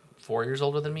was 4 years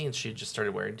older than me, and she just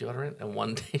started wearing deodorant. And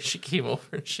one day she came over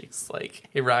and she's like,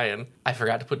 "Hey Ryan, I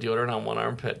forgot to put deodorant on one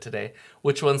armpit today.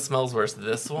 Which one smells worse,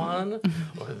 this one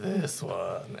or this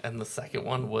one?" And the second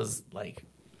one was like,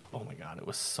 oh my god, it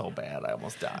was so bad, I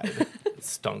almost died. It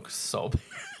stunk so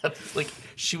bad. Like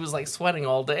she was like sweating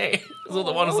all day. So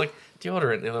the one was like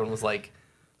deodorant, the other one was like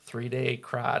 3-day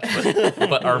crotch,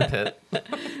 but armpit.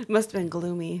 Must have been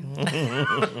gloomy.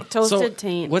 Toasted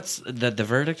taint. What's the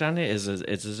verdict on it? Is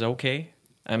it okay?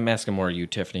 I'm asking more of you,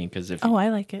 Tiffany, because if Oh, I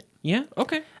like it. yeah,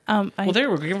 okay. I, Well, they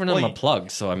were giving them Well, a plug,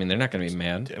 so I mean, they're not going to be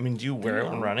mad. I mean, do you wear it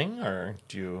when running, or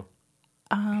do you?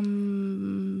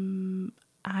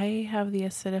 I have the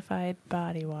acidified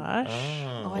body wash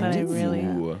Oh, that I really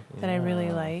Ooh.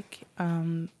 like,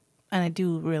 and I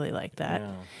do really like that.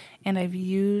 Yeah. And I've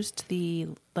used the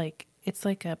it's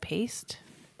like a paste,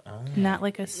 not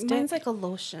like a stick. Mine's like a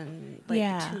lotion, like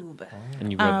Yeah. tube.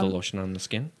 And you rub the lotion on the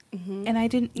skin. And I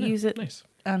didn't use it Nice.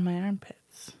 on my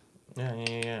armpits.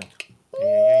 Yeah.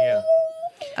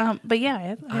 But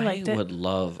yeah, I liked it. would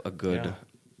love a good Yeah.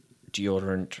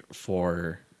 deodorant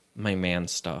for my man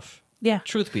stuff. Yeah.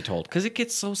 Truth be told, because it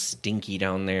gets so stinky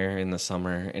down there in the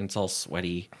summer and it's all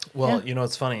sweaty. Well, Yeah. you know,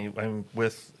 it's funny. I'm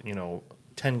with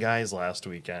 10 guys last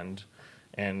weekend,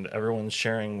 and everyone's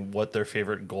sharing what their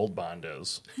favorite Gold Bond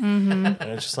is, and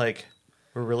it's just like,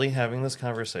 we're really having this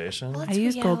conversation. Well, I it's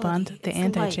use Gold reality. Bond, the It's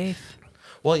anti-chafe.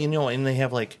 Well, and they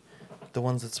have like the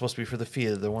ones that's supposed to be for the feet,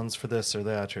 the ones for this or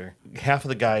that, or half of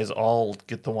the guys all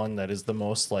get the one that is the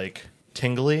most like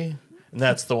tingly, and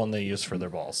that's the one they use for their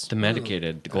balls. The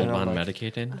medicated, the Gold know, Bond like-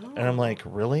 medicated. And I'm like,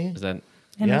 really? Is that?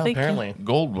 And Yeah, I think apparently.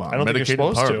 Gold Bond. I don't think you're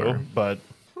medicated supposed parlor. to, but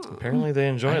apparently they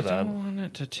enjoy I that. don't want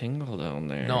it to tingle down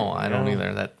there. No, I don't Yeah.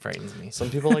 either. That frightens me. Some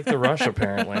people like the rush,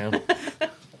 apparently.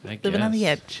 I living on the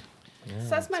guess. edge. So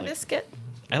that's my biscuit.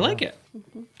 I like it.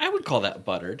 I would call that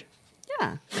buttered.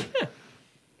 Yeah.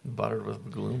 Buttered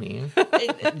with gloomy.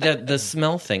 The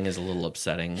smell thing is a little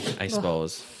upsetting, I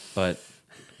suppose, but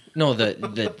No, the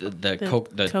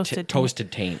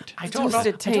toasted taint. I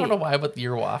don't know why, but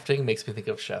your wafting makes me think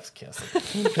of Chef's Kiss.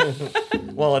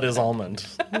 Well, it is almond.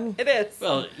 It is.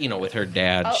 Well, with her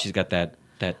dad, she's got that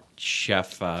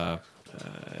chef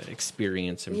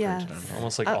experience imprinted Yes. on her.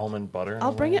 Almost like almond butter. in I'll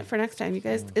a bring way. it for next time, you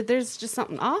guys. There's just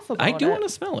something off about I it. do want to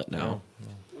smell it now.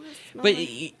 Smell But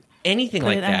like- anything Put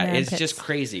like it on that your is armpits. just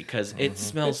crazy because it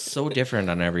smells so different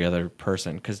on every other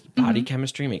person because body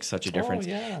chemistry makes such a difference.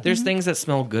 yeah. There's things that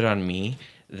smell good on me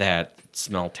that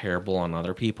smell terrible on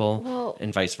other people Well,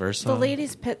 and vice versa. The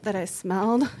lady's pit that I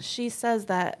smelled, she says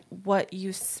that what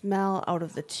you smell out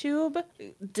of the tube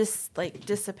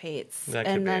dissipates, That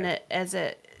could and then be.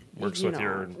 Works with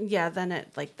your then it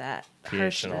like that pH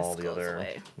harshness and all the goes other.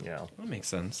 away. Yeah. That makes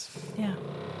sense. Yeah.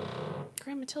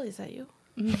 Grandma Tilly, is that you?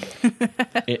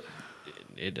 It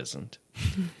isn't.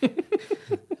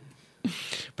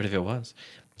 But if it was.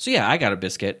 So yeah, I got a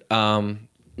biscuit.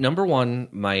 Number one,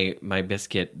 my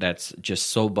biscuit that's just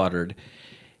so buttered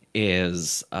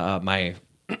is my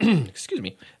excuse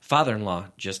me, father-in-law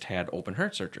just had open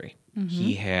heart surgery.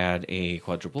 He had a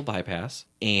quadruple bypass,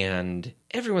 and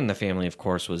everyone in the family, of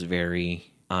course, was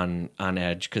very on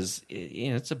edge because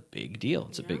it's a big deal.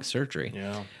 It's a big surgery.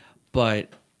 Yeah. But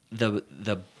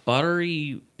the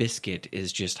buttery biscuit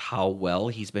is just how well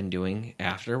he's been doing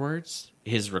afterwards.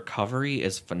 His recovery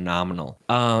is phenomenal.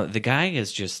 The guy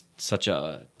is just such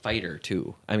a fighter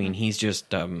too. I mean, he's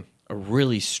just a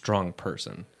really strong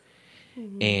person,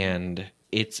 and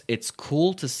it's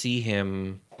cool to see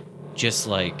him just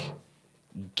like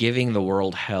giving the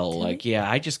world hell. Like, yeah,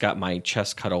 I just got my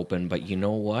chest cut open, but you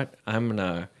know what? I'm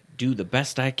gonna do the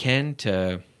best I can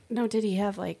to. No, did he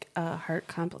have like a heart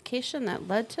complication that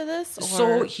led to this? Or?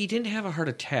 So he didn't have a heart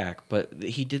attack, but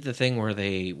he did the thing where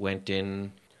they went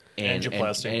in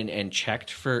and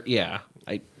checked for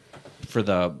for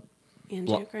the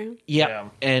Angiogram? yeah.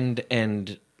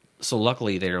 And so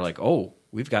luckily they're like, oh,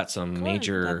 we've got some Good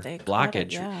major that they caught blockage,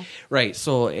 it, yeah. right?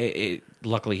 So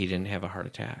luckily he didn't have a heart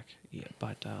attack. Yeah,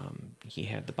 but he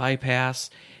had the bypass.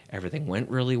 Everything went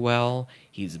really well.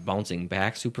 He's bouncing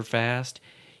back super fast.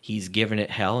 He's given it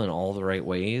hell in all the right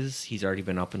ways. He's already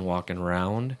been up and walking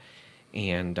around,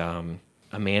 and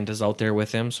Amanda's out there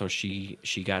with him, so she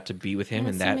got to be with him.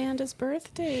 It's and that Amanda's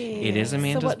birthday. It is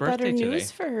Amanda's so what birthday better today.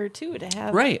 news for her too to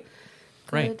have right.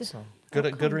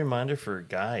 Good reminder for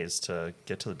guys to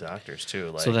get to the doctors too.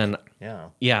 Like, So then,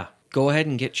 yeah. go ahead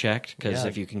and get checked because Yeah.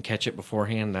 if you can catch it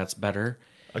beforehand, that's better.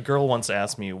 A girl once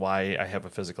asked me why I have a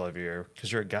physical every year.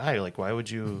 Because you're a guy. Like, why would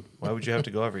you have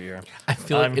to go every year? I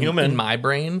feel I'm like human. in my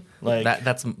brain, Like-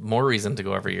 that's more reason to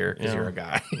go every year because Yeah. you're a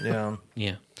guy. Yeah.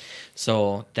 Yeah.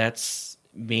 So that's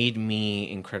made me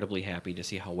incredibly happy to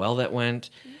see how well that went,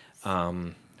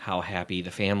 how happy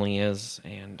the family is,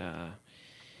 and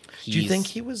Do you think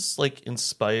he was like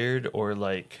inspired or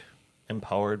like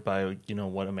empowered by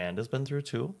what Amanda's been through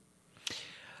too?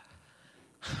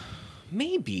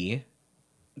 Maybe.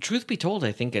 Truth be told,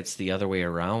 I think it's the other way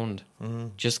around.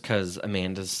 Just because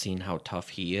Amanda's seen how tough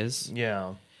he is,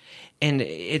 Yeah. and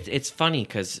it's funny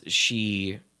because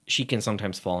she can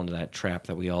sometimes fall into that trap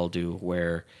that we all do,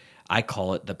 where I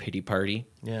call it the pity party.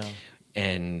 Yeah.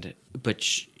 But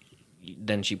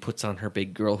then she puts on her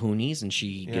big girl hoonies and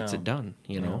she gets Yeah. it done.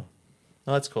 You know.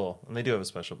 Oh, that's cool. And they do have a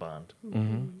special bond.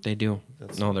 They do.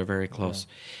 No, they're very close.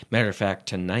 Matter of fact,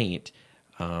 tonight,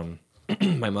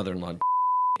 my mother-in-law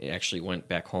actually went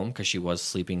back home because she was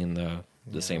sleeping in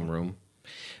the same room.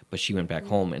 But she went back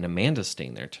home, and Amanda's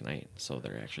staying there tonight. So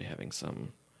they're actually having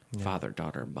some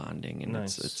father-daughter bonding, and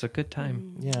Nice. it's a good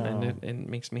time. Yeah. And it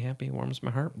makes me happy, warms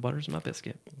my heart, butters my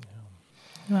biscuit.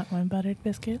 You want one buttered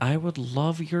biscuit? I would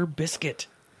love your biscuit.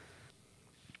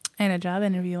 I had a job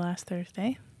interview last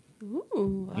Thursday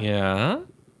Ooh. Yeah?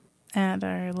 at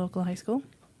our local high school.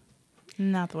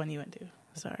 Not the one you went to.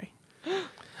 Sorry.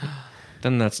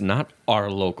 Then that's not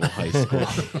our local high school.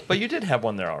 But you did have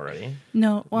one there already.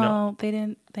 No, well, they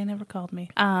didn't. They never called me.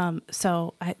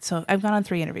 So I've gone on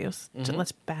 3 interviews. So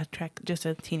let's backtrack just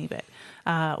a teeny bit.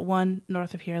 One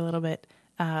north of here a little bit.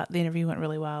 The interview went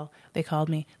really well. They called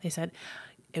me. They said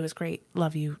it was great.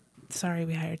 Love you. Sorry,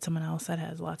 we hired someone else that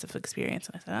has lots of experience.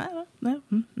 And I said, I don't know.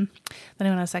 Then I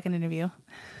went on a second interview.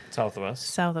 South of us.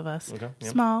 South of us. Okay,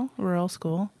 yep. Small, rural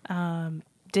school.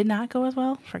 Did not go as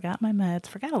well. Forgot my meds.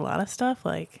 Forgot a lot of stuff.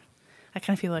 Like, I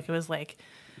kind of feel like it was like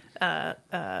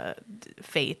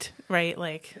fate, right?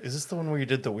 Like Is this the one where you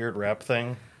did the weird rap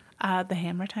thing? the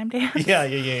Hammer Time dance.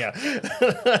 Yeah.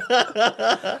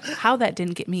 How that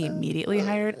didn't get me immediately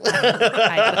hired. What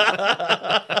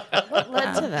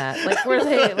led to that? Like, were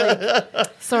they like?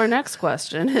 So our next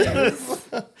question is: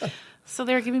 So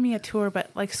they were giving me a tour, but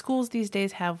like schools these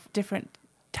days have different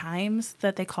times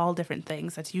that they call different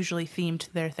things. That's usually themed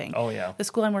to their thing. Oh, yeah. The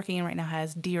school I'm working in right now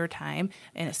has Deer Time,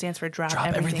 and it stands for Drop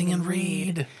everything and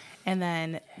read. And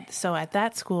then, so at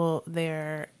that school,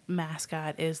 their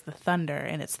mascot is the Thunder,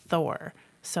 and it's Thor.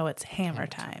 So it's Hammer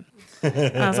Time.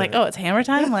 And I was like, oh, it's Hammer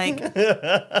Time? Like,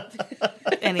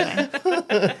 anyway.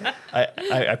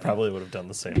 I probably would have done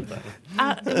the same thing.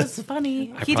 It was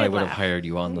funny. I He probably did would have laugh. hired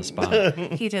you on the spot.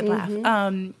 He did laugh.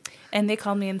 And they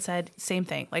called me and said, same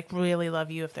thing, like, really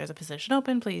love you. If there's a position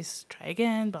open, please try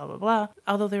again, blah, blah, blah.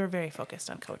 Although they were very focused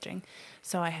on coaching.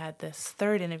 So I had this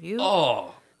third interview.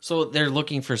 Oh, so they're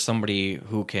looking for somebody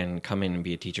who can come in and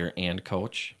be a teacher and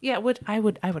coach? Yeah, I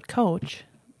would coach.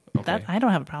 Okay. That I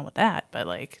don't have a problem with that, but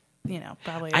like,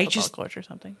 probably a I football just- coach or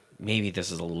something. Maybe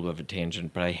this is a little bit of a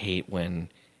tangent, but I hate when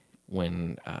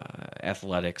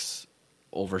athletics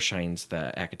overshines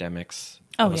the academics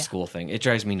of a yeah. school thing. It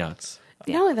drives me nuts.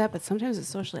 Not only that, but sometimes it's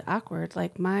socially awkward.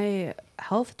 Like my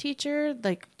health teacher,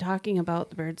 like talking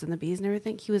about the birds and the bees and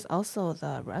everything, he was also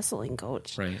the wrestling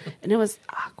coach. Right. And it was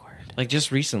awkward. Like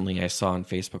just recently, I saw on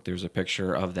Facebook there was a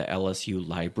picture of the LSU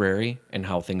library and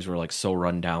how things were like so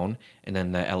run down, and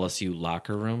then the LSU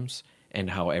locker rooms and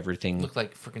how everything. Looked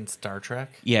like freaking Star Trek.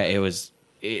 Yeah,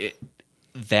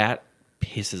 that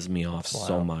pisses me off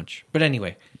so much. But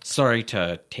anyway, sorry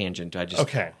to tangent. I just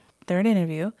Okay. Third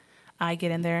interview, I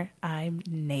get in there, I'm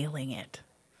nailing it.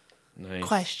 Nice.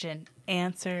 Question,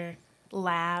 answer,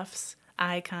 laughs,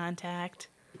 eye contact,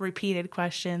 repeated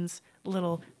questions,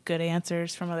 little good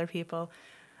answers from other people.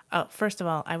 First of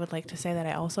all, I would like to say that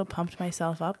I also pumped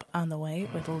myself up on the way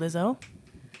with Lizzo.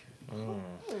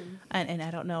 And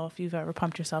I don't know if you've ever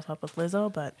pumped yourself up with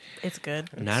Lizzo, but it's good.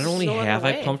 Not only So have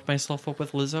I away. pumped myself up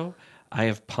with Lizzo, I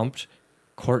have pumped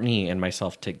Courtney and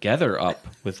myself together up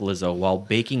with Lizzo while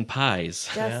baking pies.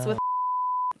 Yes, with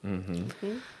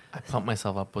I pump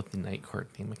myself up with the night court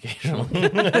theme occasionally.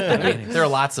 I mean, there are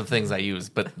lots of things I use,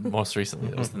 but most recently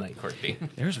it was the night court theme.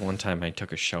 There was one time I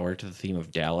took a shower to the theme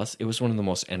of Dallas. It was one of the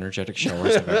most energetic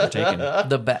showers I've ever taken.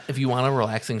 If you want a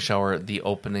relaxing shower, the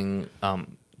opening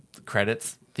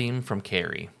credits theme from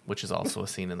Carrie, which is also a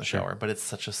scene in the shower, but it's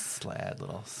such a slad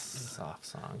little soft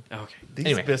song. Okay. These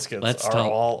Anyway, biscuits let's are tell-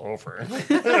 all over.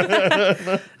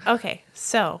 Okay,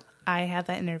 so I had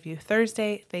that interview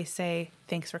Thursday. They say,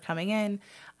 thanks for coming in.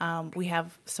 We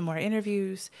have some more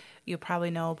interviews. You'll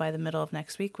probably know by the middle of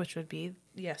next week, which would be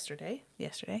yesterday.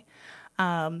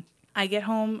 I get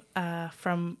home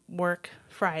from work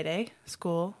Friday,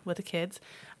 school with the kids.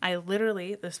 I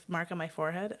literally, this mark on my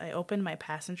forehead, I opened my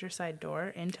passenger side door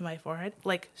into my forehead,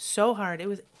 like so hard. It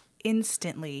was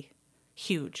instantly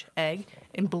huge, egg,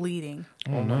 and bleeding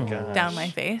Oh my god. down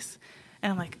my face.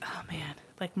 And I'm like, oh man,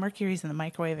 like mercury's in the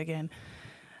microwave again,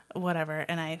 whatever.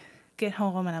 And I get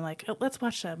home and I'm like, oh, let's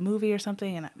watch a movie or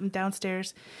something. And I'm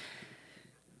downstairs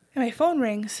and my phone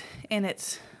rings and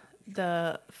it's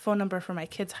the phone number for my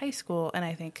kid's high school. And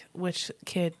I think, which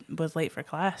kid was late for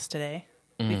class today?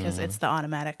 Because it's the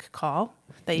automatic call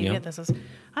that you Yep. get. This is,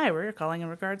 hi, we're calling in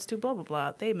regards to blah, blah,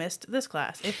 blah. They missed this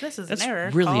class. If this is That's an error,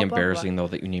 really call blah, blah, blah. embarrassing, though,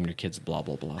 that you named your kids blah,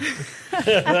 blah, blah.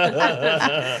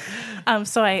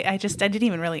 So I didn't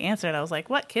even really answer it. I was like,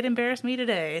 what kid embarrassed me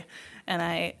today? And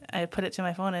I put it to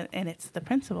my phone and it's the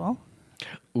principal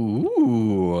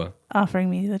Ooh. offering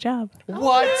me the job.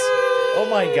 What? Oh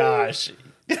my gosh.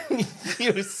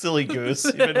 You silly goose.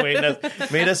 You've been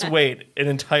made us wait an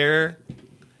entire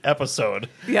episode.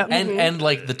 Yep. And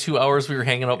like the 2 hours we were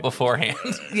hanging out beforehand.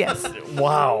 yes.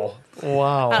 Wow.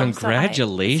 Wow.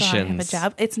 Congratulations. So I have a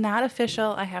job. It's not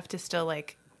official. I have to still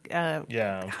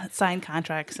Yeah. sign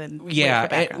contracts and wait Yeah, for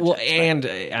background well, checks, but-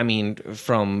 and I mean,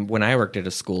 from when I worked at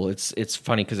a school, it's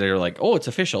funny because they're like, "Oh, it's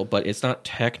official," but it's not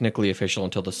technically official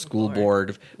until the school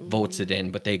board votes it in.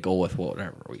 But they go with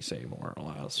whatever we say, more or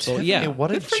less. So Tiffany, yeah,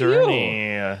 what a good for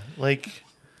journey. Like,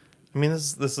 I mean,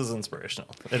 this is inspirational.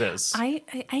 It is.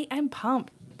 I'm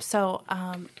pumped. So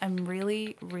I'm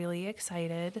really, really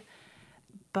excited.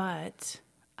 But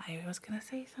I was gonna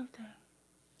say something,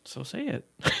 So say it.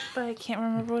 but I can't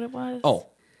remember what it was. Oh,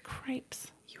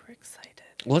 cripes! You were excited.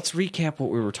 let's recap what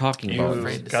we were talking You about.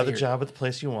 afraid to got see the her. job at the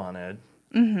place you wanted.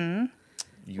 Mm-hmm.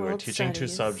 You are World teaching two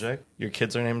studies. subjects. Your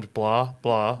kids are named blah,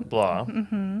 blah, blah.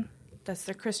 That's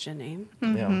their Christian name.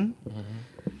 Yeah.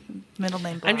 Middle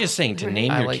name. I'm Blah. just saying to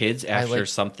name I your like- kids I after like-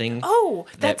 something. Oh,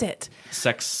 that's that it.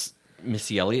 Sex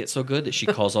Missy Elliott so good that she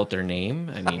calls out their name.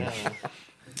 I mean,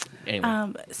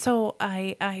 anyway. So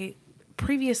I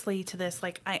previously to this,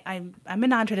 like I'm a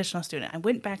non-traditional student. I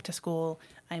went back to school.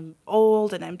 I'm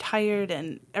old and I'm tired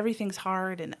and everything's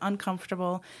hard and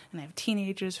uncomfortable. And I have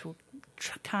teenagers who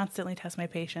constantly test my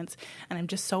patience, and I'm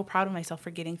just so proud of myself for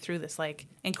getting through this like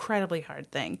incredibly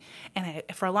hard thing. And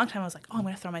for a long time I was like, oh, I'm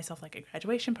going to throw myself like a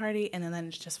graduation party, and then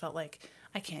it just felt like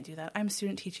I can't do that. I'm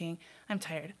student teaching. I'm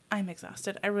tired. I'm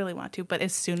exhausted. I really want to. But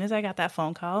as soon as I got that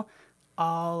phone call,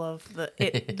 all of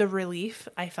the relief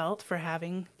I felt for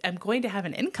I'm going to have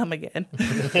an income again.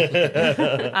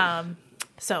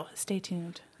 So stay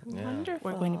tuned. Yeah.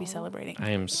 Wonderful. We're going to be celebrating. I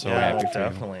am so Yeah, happy for you.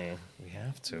 definitely. We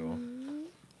have to.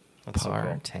 That's so cool.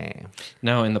 Party.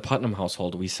 Now, in the Putnam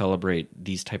household, we celebrate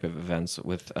these type of events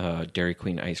with Dairy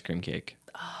Queen ice cream cake.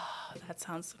 Oh, that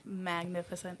sounds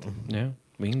magnificent. Yeah,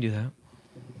 we can do that.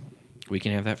 We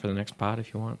can have that for the next pod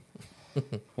if you want.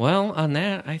 Well, on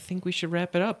that, I think we should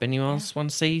wrap it up. Anyone else want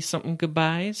to say something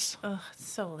goodbyes? Oh, it's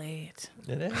so late.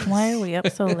 It is. Why are we up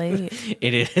so late?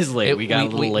 It is late. We got a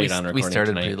little late on recording We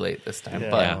started tonight. pretty late this time, Yeah.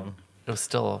 but Yeah. it was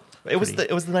still. It was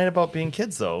pretty- the night about being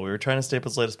kids, though. We were trying to stay up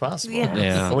as late as possible. Yeah.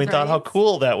 Yeah. And we thought how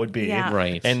cool that would be. Yeah.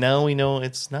 Right. And now we know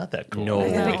it's not that cool. No.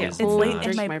 I gotta It get is home, late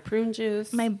drink and my prune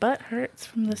juice. My butt hurts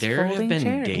from this There have folding been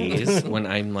chair. days when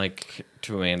I'm like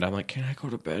to Amanda, I'm like, can I go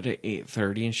to bed at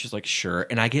 8:30? And she's like, sure.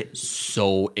 And I get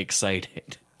so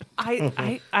excited.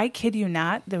 I kid you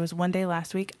not. There was one day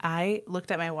last week I looked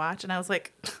at my watch and I was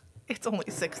like, it's only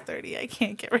 6:30. I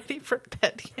can't get ready for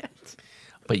bed yet.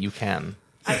 But you can.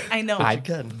 I know.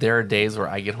 There are days where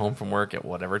I get home from work at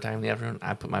whatever time in the afternoon.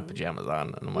 I put my pajamas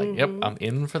on and I'm like, yep, I'm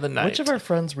in for the night. Which of our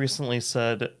friends recently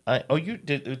said, you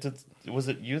did, was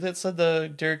it you that said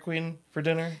the Dairy Queen for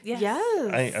dinner? Yes.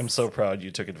 Yes. I'm so proud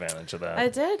you took advantage of that. I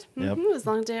did. Yep. It was a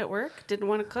long day at work. Didn't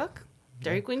want to cook.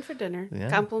 Dairy Queen for dinner. Yeah.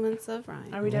 Compliments of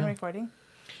Ryan. Are we done recording?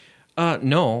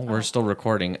 No, we're still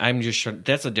recording. I'm just sure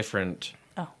that's a different.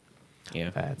 Oh,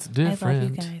 Yeah. That's I love you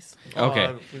different. guys.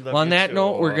 Okay. we love Well, on you that too.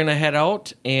 note, we're going to head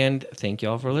out and thank you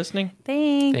all for listening.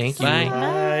 Thanks. Thank you.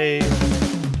 Bye.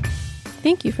 Bye.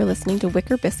 Thank you for listening to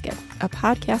Wicker Biscuit, a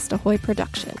Podcast Ahoy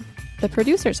production. The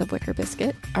producers of Wicker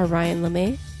Biscuit are Ryan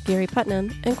LeMay, Gary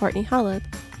Putnam, and Courtney Holub.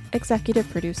 Executive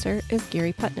producer is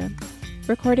Gary Putnam.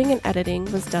 Recording and editing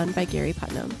was done by Gary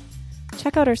Putnam.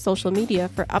 Check out our social media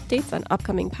for updates on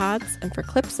upcoming pods and for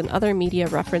clips and other media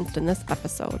referenced in this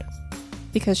episode.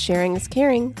 Because sharing is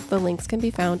caring, the links can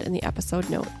be found in the episode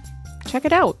note. Check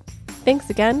it out! Thanks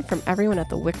again from everyone at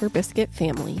the Wicker Biscuit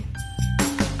family.